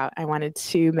excited about, I wanted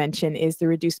to mention, is the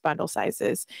reduced bundle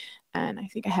sizes. And I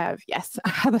think I have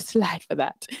a slide for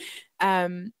that.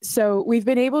 So we've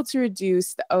been able to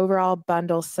reduce the overall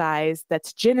bundle size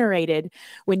that's generated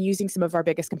when using some of our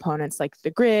biggest components like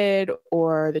the grid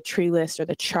or the tree list or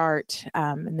the chart,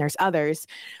 and there's others.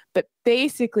 But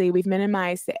basically, we've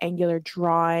minimized the Angular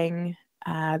drawing,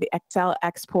 the Excel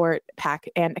export pack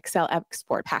and Excel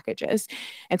export packages.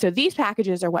 And so these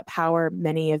packages are what power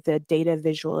many of the data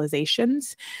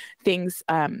visualizations,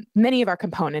 many of our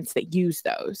components that use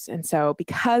those. And so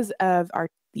because of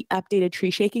the updated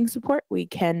tree shaking support, we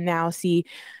can now see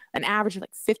an average of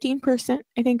like 15%,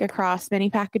 I think, across many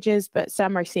packages, but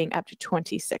some are seeing up to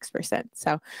 26%.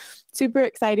 So super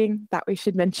exciting. Thought we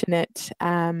should mention it.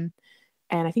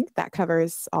 And I think that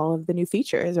covers all of the new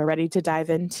features. We're ready to dive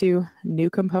into new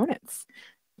components.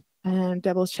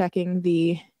 Double checking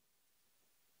the...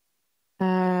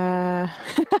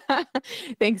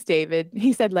 Thanks, David.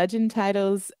 He said legend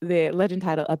titles. The legend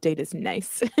title update is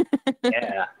nice.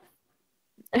 Yeah.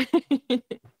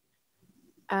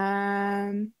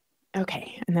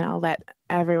 Okay, and then I'll let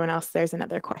everyone else. There's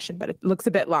another question, but it looks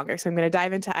a bit longer. So I'm going to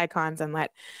dive into icons and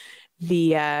let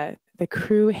the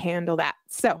crew handle that.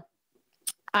 So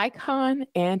icon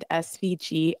and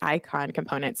SVG icon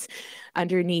components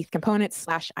underneath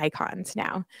components/icons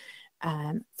now.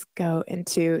 Let's go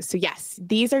into, so yes,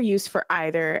 these are used for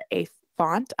either a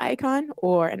font icon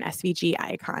or an SVG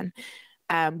icon,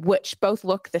 which both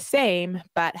look the same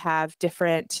but have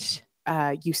different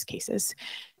use cases.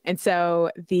 And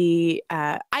so the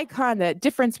icon, the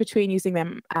difference between using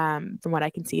them, from what I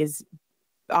can see, is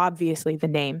obviously the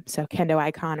name, so Kendo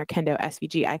icon or Kendo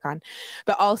SVG icon,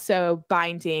 but also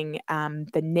binding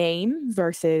the name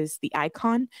versus the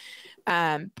icon.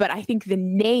 But I think the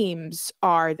names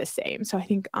are the same. So I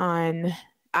think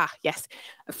yes,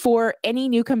 for any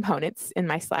new components in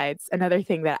my slides, another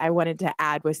thing that I wanted to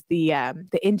add was the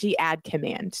ng add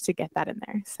command to get that in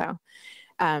there. So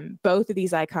both of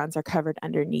these icons are covered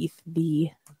underneath the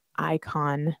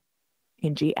icon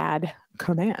ng add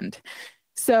command.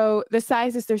 So the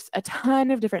sizes, there's a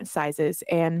ton of different sizes,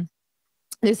 and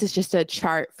this is just a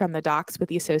chart from the docs with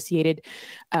the associated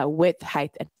width,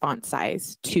 height, and font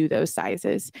size to those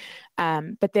sizes.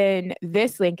 But then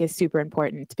this link is super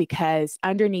important because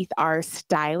underneath our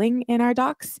styling in our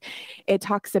docs, it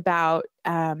talks about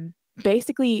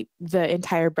basically the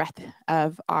entire breadth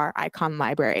of our icon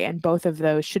library, and both of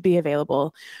those should be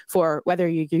available for whether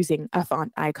you're using a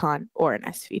font icon or an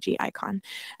SVG icon.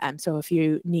 So if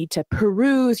you need to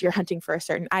peruse, you're hunting for a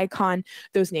certain icon,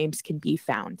 those names can be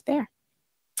found there.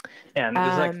 Yeah, and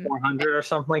there's like 400 or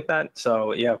something like that.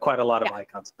 So you have quite a lot of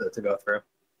icons to go through.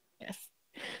 Yes.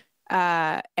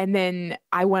 And then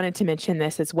I wanted to mention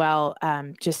this as well,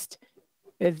 just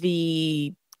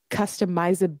the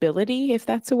customizability, if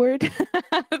that's a word,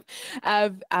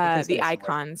 of the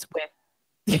icons with,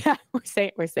 we're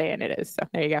saying it is. So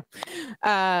there you go.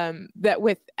 That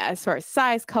with, as far as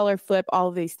size, color, flip, all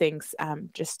of these things,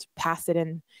 just pass it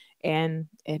in and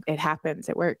it happens,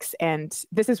 it works. And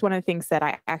this is one of the things that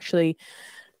I actually,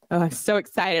 I'm so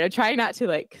excited. I'm trying not to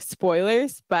like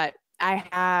spoilers, but I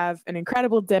have an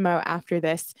incredible demo after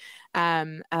this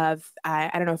I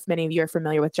don't know if many of you are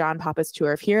familiar with John Papa's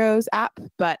Tour of Heroes app,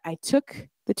 but I took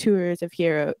the Tour of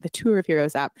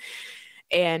Heroes app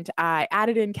and I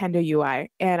added in Kendo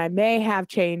UI, and I may have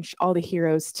changed all the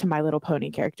heroes to My Little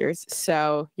Pony characters.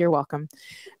 So you're welcome.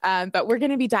 But we're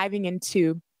going to be diving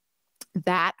into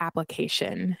that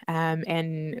application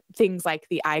and things like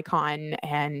the icon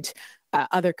and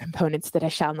other components that I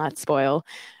shall not spoil.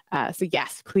 So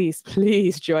yes, please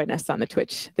join us on the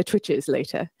Twitches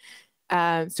later.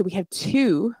 So we have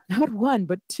not one,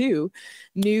 but two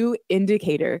new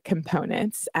indicator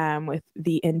components with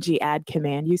the ng add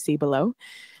command you see below.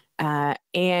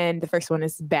 And the first one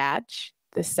is badge.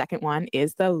 the second one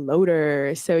is the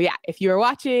loader. So yeah, if you were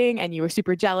watching and you were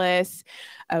super jealous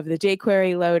of the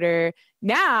jQuery loader,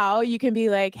 now you can be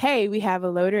like, hey, we have a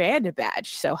loader and a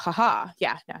badge. So haha,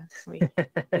 yeah, no, we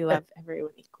love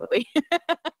everyone equally.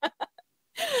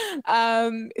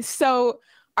 So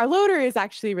our loader is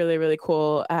actually really, really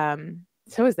cool.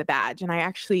 So is the badge. And I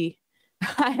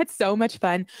had so much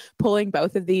fun pulling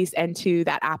both of these into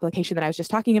that application that I was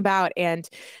just talking about. And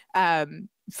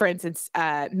for instance,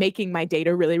 making my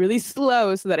data really, really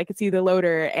slow so that I could see the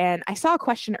loader. And I saw a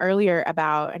question earlier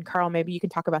about, and Carl, maybe you can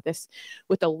talk about this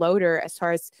with the loader as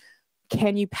far as,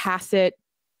 can you pass it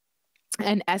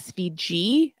an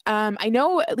SVG? I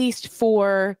know at least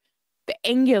for the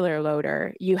Angular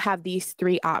loader, you have these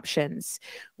three options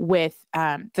with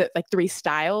the like three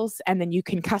styles, and then you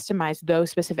can customize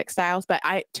those specific styles. But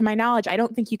to my knowledge, I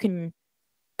don't think you can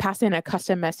pass in a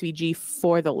custom SVG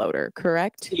for the loader,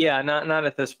 correct? Yeah, not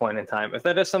at this point in time. If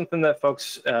that is something that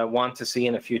folks want to see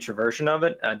in a future version of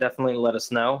it, definitely let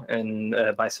us know, and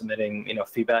by submitting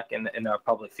feedback in our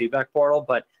public feedback portal.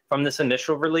 But from this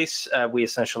initial release, we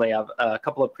essentially have a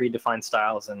couple of predefined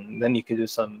styles, and then you can do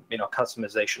some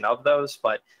customization of those.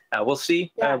 But we'll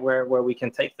see where we can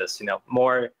take this.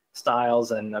 More styles,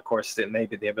 and of course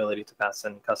maybe the ability to pass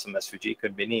in custom SVG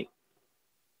could be neat.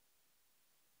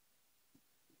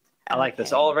 I like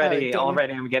this already.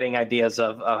 Already, I'm getting ideas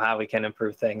of how we can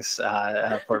improve things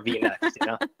for VNext.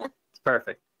 It's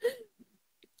perfect.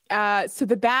 So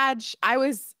the badge,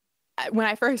 when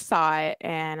I first saw it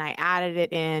and I added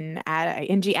it in,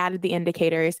 NG added the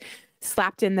indicators,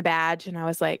 slapped in the badge, and I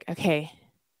was like, okay,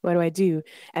 what do I do?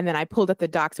 And then I pulled up the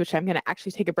docs, which I'm going to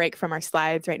actually take a break from our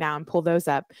slides right now and pull those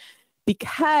up,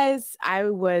 because I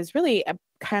was really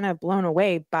kind of blown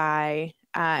away by,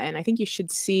 and I think you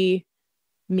should see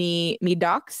me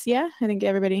docs. Yeah, I think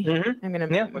everybody. Mm-hmm. I'm gonna.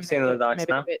 Yeah, we're seeing the docs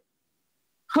now.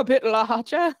 A bit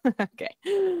larger. Okay.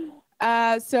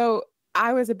 So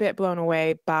I was a bit blown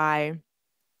away by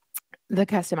the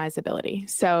customizability.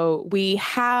 So we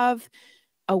have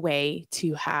a way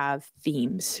to have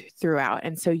themes throughout.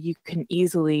 And so you can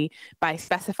easily, by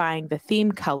specifying the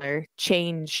theme color,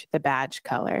 change the badge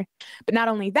color. But not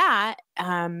only that,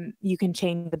 you can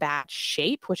change the badge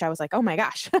shape, which I was like, oh my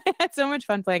gosh, I had so much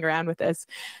fun playing around with this.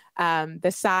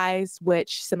 The size,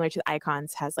 which similar to the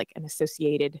icons, has like an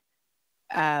associated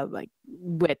like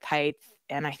width, height,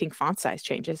 and I think font size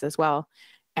changes as well.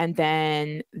 And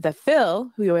then the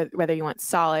fill, whether you want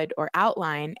solid or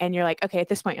outline, and you're like, okay, at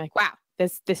this point, you're like, wow,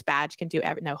 this badge can do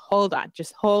everything. No, hold on,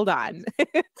 just hold on.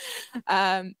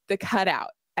 The cutout.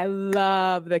 I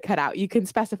love the cutout. You can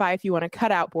specify if you want a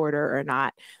cutout border or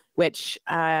not, which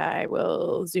I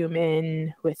will zoom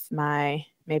in with my,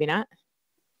 maybe not.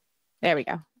 There we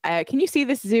go. Can you see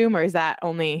this zoom, or is that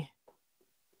only?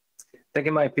 I think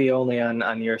it might be only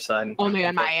on your side. Only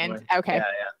on my end. Okay. Yeah.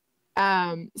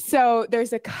 So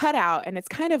there's a cutout, and it's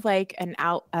kind of like an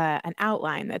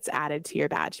outline that's added to your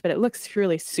badge, but it looks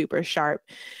really super sharp.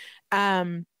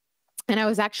 And I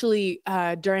was actually,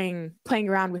 during playing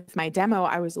around with my demo,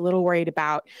 I was a little worried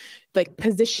about like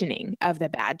positioning of the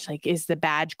badge. Like, is the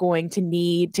badge going to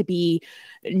need to be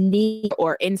near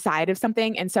or inside of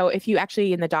something? And so if you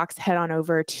actually in the docs head on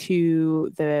over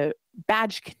to the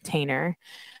badge container,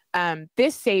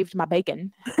 this saved my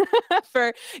bacon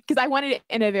because I wanted it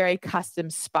in a very custom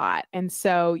spot. And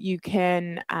so you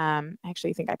can,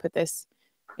 actually think I put this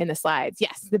in the slides.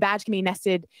 Yes, the badge can be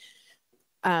nested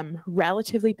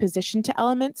relatively positioned to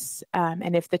elements.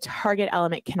 And if the target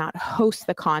element cannot host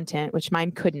the content, which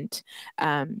mine couldn't,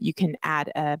 you can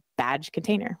add a badge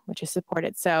container, which is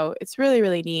supported. So it's really,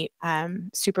 really neat. I'm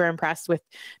super impressed with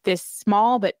this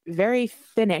small but very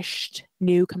finished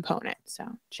new component. So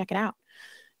check it out.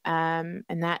 And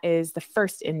that is the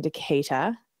first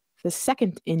indicator. The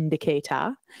second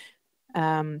indicator,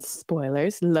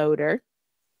 spoilers, loader.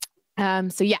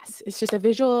 So yes, it's just a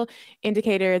visual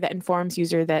indicator that informs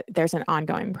user that there's an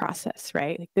ongoing process,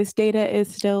 right? Like, this data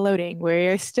is still loading.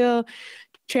 We're still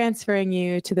transferring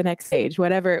you to the next stage,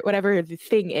 whatever the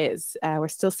thing is. We're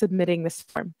still submitting this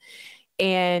form.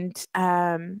 And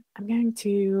I'm going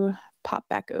to pop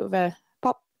back over.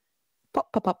 Pop.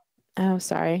 Oh,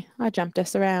 sorry. I jumped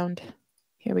us around.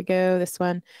 Here we go, this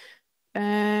one.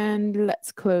 And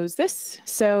let's close this.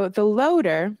 So the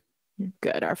loader,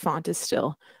 good, our font is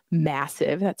still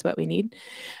massive. That's what we need.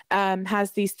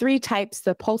 Has these three types.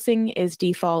 The pulsing is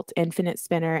default, infinite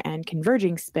spinner, and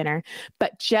converging spinner.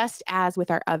 But just as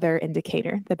with our other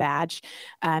indicator, the badge,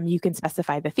 you can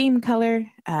specify the theme color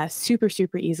super,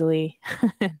 super easily.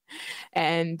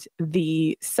 And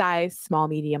the size, small,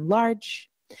 medium, large.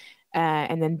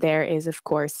 And then there is, of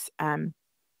course,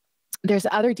 there's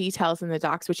other details in the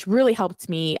docs which really helped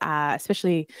me,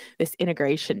 especially this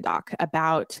integration doc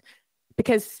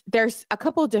because there's a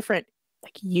couple different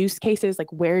like use cases,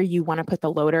 like where you want to put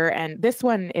the loader. And this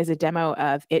one is a demo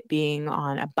of it being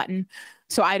on a button.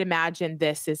 So I'd imagine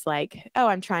this is like, oh,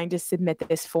 I'm trying to submit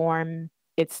this form.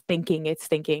 It's thinking,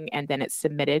 and then it's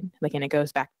submitted, like, and it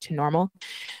goes back to normal.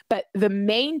 But the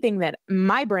main thing that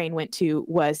my brain went to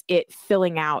was it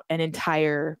filling out an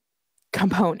entire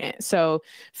component. So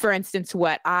for instance,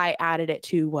 what I added it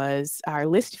to was our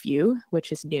ListView,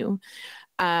 which is new.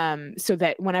 So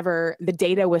that whenever the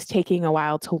data was taking a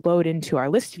while to load into our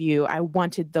list view, I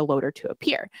wanted the loader to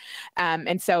appear.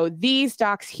 And so these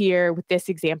docs here with this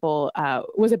example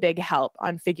was a big help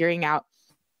on figuring out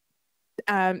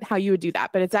how you would do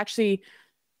that. But it's actually,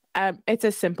 it's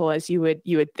as simple as you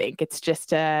would think. It's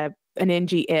just an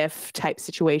ng if type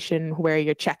situation where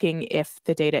you're checking if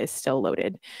the data is still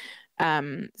loaded.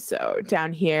 So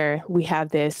down here, we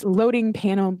have this loading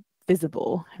panel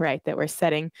visible, right, that we're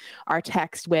setting our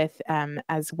text with,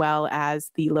 as well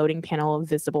as the loading panel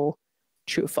visible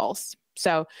true false.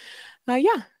 So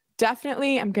yeah,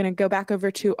 definitely. I'm going to go back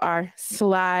over to our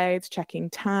slides, checking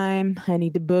time. I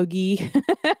need to boogie.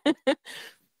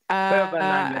 About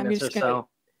 9 minutes or so.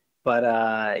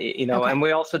 But, you know, okay. And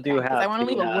we also do have I want to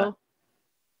leave a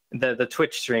little... the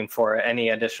Twitch stream for any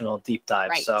additional deep dives.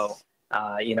 Right. So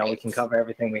you know, we can cover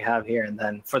everything we have here. And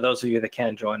then for those of you that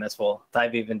can join us, we'll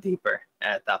dive even deeper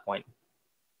at that point.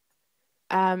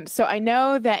 So I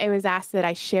know that it was asked that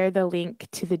I share the link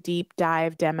to the deep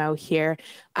dive demo here.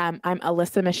 I'm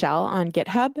Alyssa Michelle on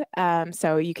GitHub.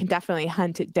 So you can definitely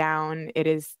hunt it down. It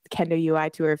is Kendo UI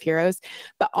Tour of Heroes.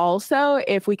 But also,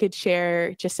 if we could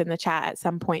share just in the chat at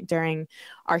some point during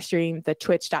our stream, the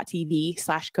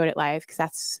twitch.tv/codeit live, because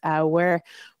that's where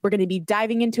we're going to be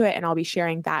diving into it. And I'll be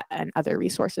sharing that and other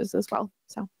resources as well.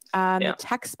 So the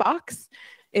text box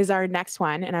is our next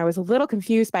one. And I was a little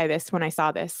confused by this when I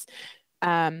saw this.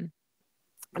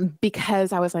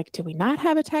 Because I was like, did we not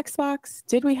have a text box?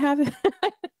 Did we have it?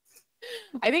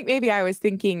 I think maybe I was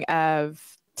thinking of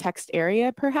text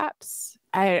area, perhaps.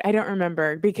 I don't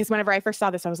remember, because whenever I first saw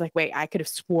this, I was like, wait, I could have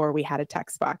swore we had a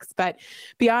text box. But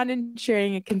beyond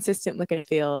ensuring a consistent look and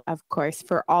feel, of course,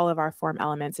 for all of our form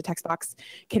elements, a text box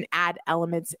can add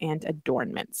elements and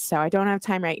adornments. So I don't have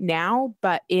time right now,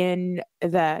 but in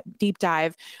the deep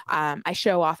dive, I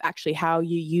show off actually how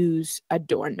you use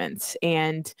adornments.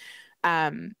 And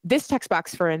this text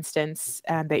box, for instance,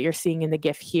 that you're seeing in the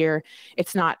GIF here,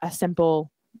 it's not a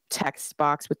simple text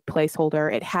box with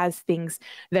placeholder. It has things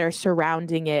that are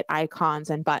surrounding it, icons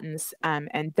and buttons,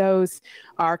 and those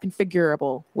are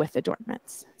configurable with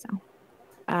adornments. So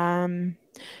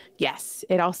yes,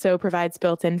 it also provides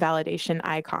built-in validation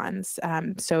icons.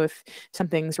 So if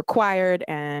something's required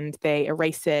and they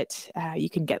erase it, you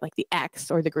can get like the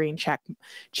X or the green check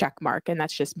mark, and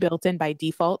that's just built in by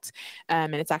default.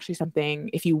 And it's actually something,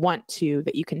 if you want to,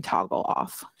 that you can toggle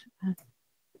off.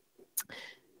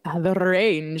 The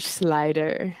range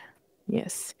slider.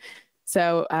 Yes.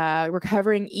 So we're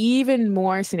covering even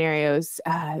more scenarios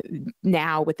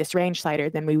now with this range slider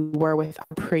than we were with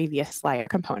our previous slider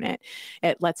component.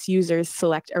 It lets users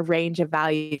select a range of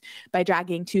values by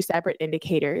dragging two separate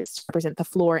indicators to represent the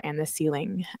floor and the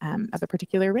ceiling of a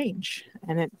particular range.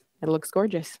 And it looks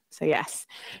gorgeous. So yes.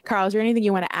 Carl, is there anything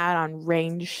you want to add on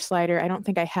range slider? I don't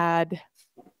think I had...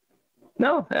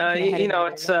 No, you know,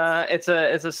 it's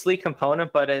a sleek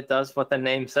component, but it does what the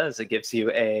name says. It gives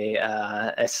you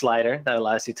a slider that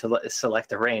allows you to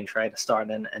select a range, right, a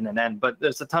start and an end. But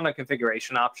there's a ton of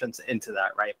configuration options into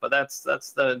that, right? But that's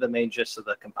the main gist of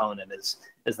the component is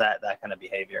that kind of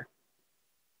behavior.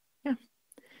 Yeah.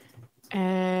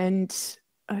 And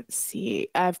let's see.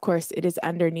 Of course, it is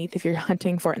underneath. If you're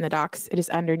hunting for it in the docs, it is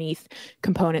underneath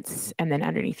components and then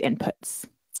underneath inputs.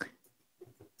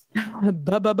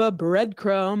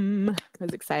 Breadcrumb. I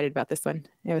was excited about this one.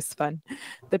 It was fun.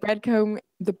 The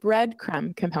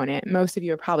breadcrumb component, most of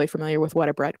you are probably familiar with what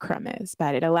a breadcrumb is,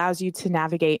 but it allows you to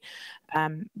navigate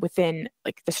within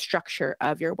like the structure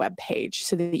of your web page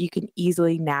so that you can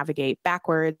easily navigate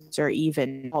backwards or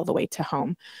even all the way to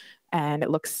home. And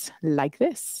it looks like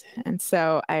this. And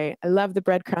so I love the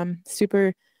breadcrumb.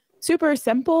 Super, super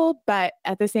simple, but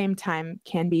at the same time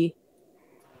can be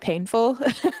painful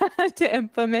to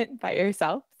implement by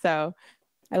yourself. So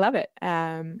I love it.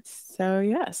 So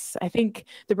yes, I think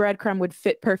the breadcrumb would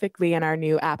fit perfectly in our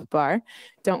new AppBar.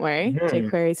 Don't worry,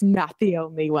 jQuery is not the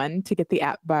only one to get the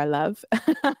AppBar love.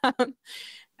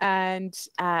 And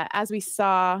as we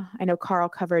saw, I know Carl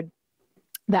covered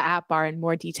the AppBar in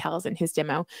more details in his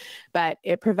demo, but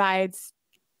it provides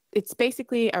it's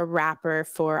basically a wrapper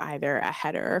for either a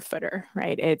header or footer,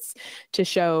 right? It's to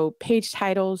show page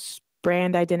titles,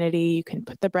 brand identity. You can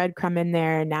put the breadcrumb in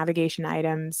there, navigation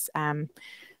items,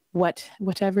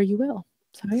 whatever you will.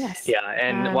 So yes. Yeah,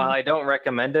 and while I don't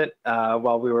recommend it,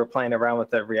 while we were playing around with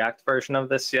the React version of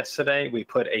this yesterday, we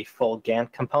put a full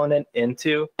Gantt component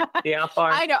into the AppBar.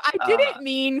 I know. I didn't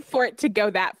mean for it to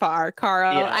go that far,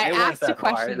 Carl. Yeah, I asked a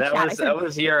question. That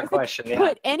was your question. Yeah.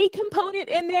 Put any component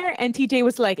in there, and TJ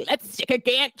was like, "Let's stick a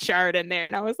Gantt chart in there,"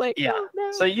 and I was like, "Yeah." Oh,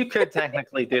 no. So you could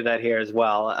technically do that here as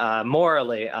well.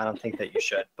 Morally, I don't think that you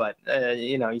should, but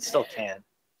you know, you still can.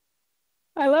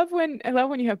 I love when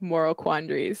you have moral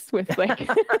quandaries with like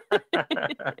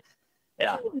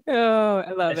yeah. Oh,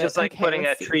 I love it. It's just like putting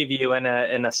a tree view in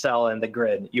a cell in the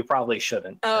grid. You probably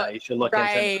shouldn't. You should look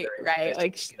into right.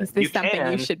 Like, is this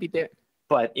something you should be doing?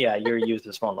 But yeah, your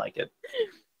users won't like it.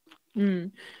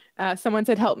 Someone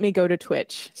said, "Help me go to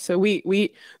Twitch." So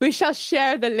we shall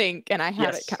share the link, and I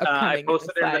have it coming. I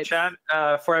posted it in the chat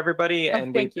for everybody,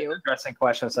 and we've been addressing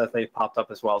questions as they popped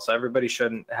up as well. So everybody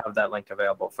shouldn't have that link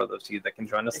available for those of you that can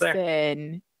join us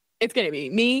there. It's gonna be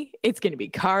me. It's gonna be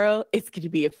Carl. It's gonna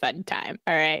be a fun time.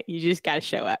 All right, you just gotta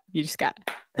show up. You just got.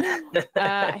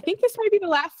 I think this might be the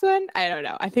last one. I don't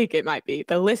know. I think it might be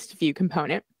the list view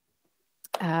component.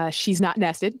 She's not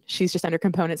nested. She's just under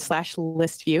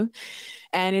component/list view.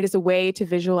 And it is a way to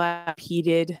visualize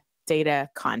repeated data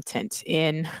content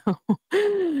in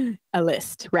a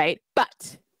list, right?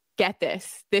 But get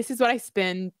this. This is what I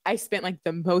spent like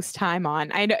the most time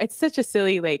on. I know it's such a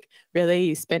silly, like, really,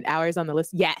 you spent hours on the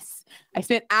list? Yes. I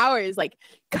spent hours like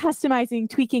customizing,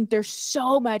 tweaking. There's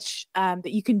so much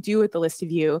that you can do with the list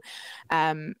view.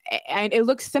 And it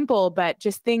looks simple, but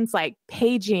just things like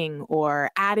paging or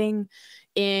adding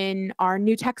in our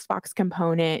new text box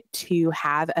component to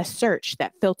have a search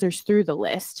that filters through the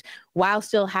list while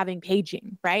still having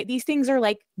paging, right? These things are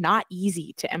like not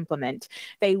easy to implement.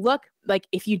 They look like,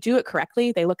 if you do it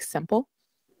correctly, they look simple,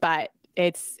 but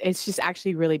it's just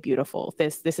actually really beautiful.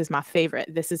 This is my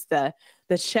favorite. This is the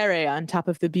cherry on top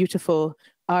of the beautiful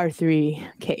R3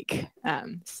 cake.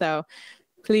 So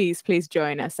please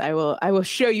join us. I will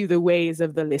show you the ways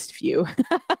of the list view.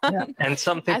 Yeah. And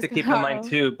something to keep in mind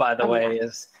too, by the way,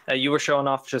 is you were showing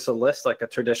off just a list, like a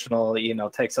traditional,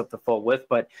 takes up the full width,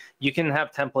 but you can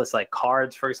have templates like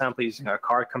cards, for example, using a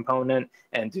card component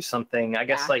and do something, I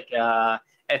guess, like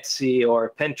Etsy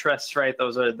or Pinterest, right?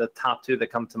 Those are the top two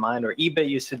that come to mind. Or eBay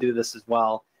used to do this as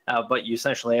well. But you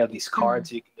essentially have these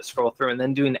cards you can just scroll through, and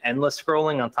then doing endless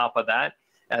scrolling on top of that.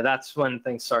 That's when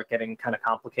things start getting kind of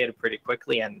complicated pretty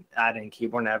quickly, and adding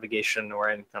keyboard navigation or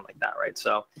anything like that, right?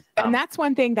 So, and that's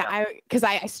one thing that because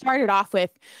I started off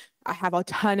with, I have a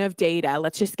ton of data.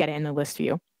 Let's just get it in the list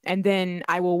view. And then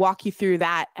I will walk you through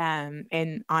that on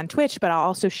Twitch, but I'll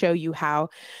also show you how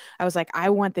I was like, I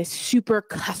want this super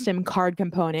custom card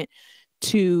component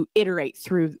to iterate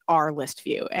through our list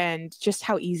view, and just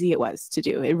how easy it was to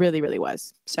do. It really, really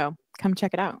was. So come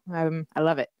check it out. I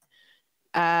love it.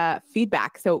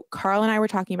 Feedback. So Carl and I were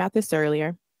talking about this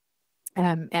earlier,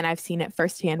 and I've seen it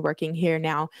firsthand working here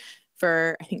now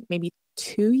for, I think, maybe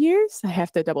 2 years. I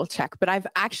have to double check, but I've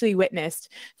actually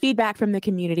witnessed feedback from the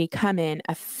community come in,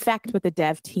 affect what the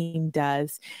dev team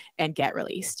does, and get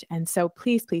released. And so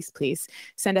please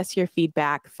send us your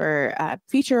feedback for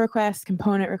feature requests,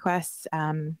 component requests,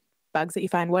 bugs that you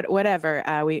find,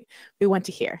 whatever. We want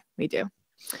to hear. We do.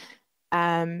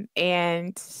 And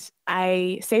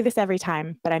I say this every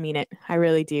time, but I mean it. I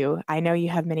really do. I know you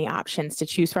have many options to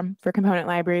choose from for component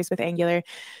libraries with Angular.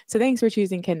 So thanks for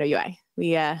choosing Kendo UI.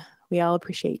 We all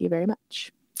appreciate you very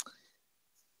much.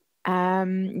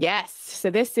 Yes, so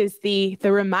this is the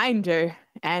reminder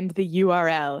and the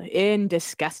URL in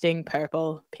disgusting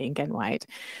purple, pink, and white.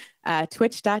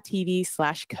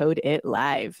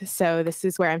 Twitch.tv/codeiTlive. So this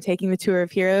is where I'm taking the tour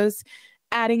of heroes,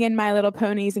 adding in My Little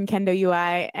Ponies and Kendo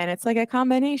UI, and it's like a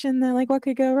combination that, like, what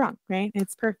could go wrong, right?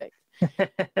 It's perfect.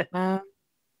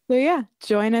 So yeah,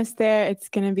 join us there. It's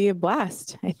going to be a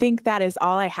blast. I think that is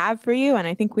all I have for you, and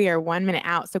I think we are 1 minute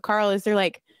out. So Carl, is there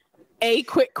like a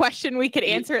quick question we could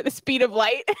answer at the speed of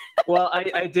light? Well,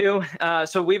 I do.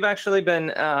 So we've actually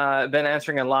been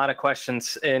answering a lot of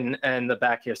questions in the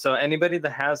back here. So anybody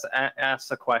that has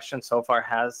asked a question so far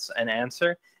has an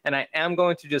answer. And I am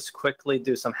going to just quickly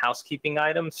do some housekeeping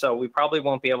items. So we probably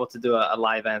won't be able to do a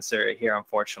live answer here,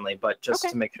 unfornihtly, but just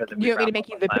to make sure that you want me to make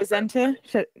you the presenter?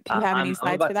 Do you have any slides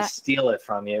I'm for that? about to steal it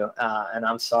from you, and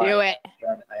I'm sorry. Do it.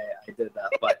 I did that,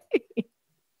 but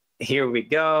here we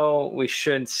go. We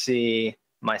should see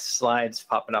my slides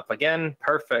popping up again.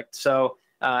 Perfect. So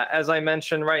as I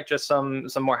mentioned, right, just some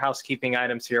more housekeeping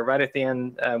items here right at the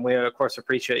end. We of course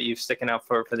appreciate you sticking out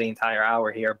for the entire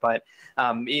hour here. But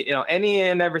any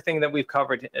and everything that we've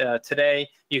covered today,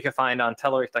 you can find on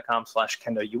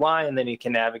Telerik.com/Kendo UI, and then you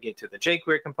can navigate to the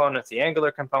jQuery components, the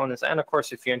Angular components, and of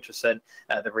course, if you're interested,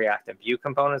 the React and Vue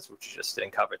components, which we just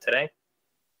didn't cover today.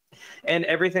 And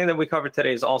everything that we covered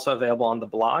today is also available on the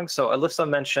blog. So Alyssa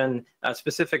mentioned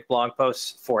specific blog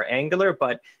posts for Angular,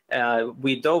 but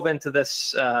we dove into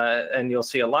this, and you'll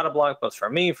see a lot of blog posts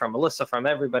from me, from Alyssa, from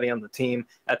everybody on the team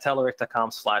at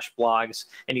Telerik.com/blogs.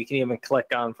 And you can even click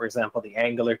on, for example, the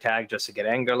Angular tag just to get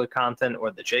Angular content, or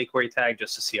the jQuery tag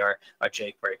just to see our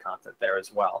jQuery content there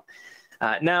as well.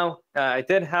 Now, I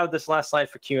did have this last slide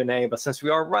for Q&A, but since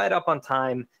we are right up on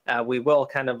time, we will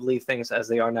kind of leave things as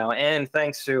they are now. And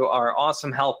thanks to our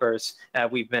awesome helpers,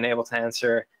 we've been able to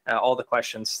answer all the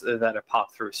questions that have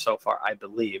popped through so far, I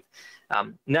believe.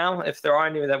 Now, if there are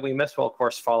any that we missed, we'll of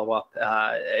course follow up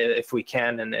if we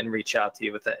can and reach out to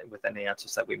you with any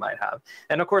answers that we might have.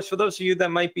 And of course, for those of you that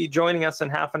might be joining us in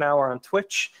half an hour on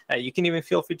Twitch, you can even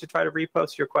feel free to try to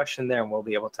repost your question there, and we'll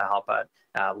be able to help out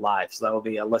live. So that will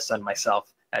be Alyssa and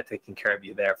myself taking care of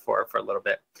you there for a little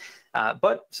bit.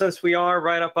 But since we are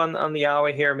right up on the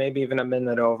hour here, maybe even a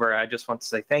minute over, I just want to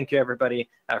say thank you, everybody,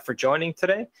 for joining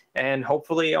today. And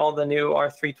hopefully all the new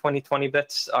R3 2020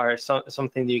 bits are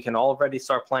something that you can already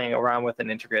start playing around with and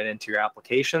integrate into your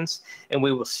applications. And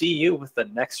we will see you with the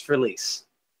next release.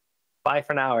 Bye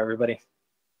for now, everybody.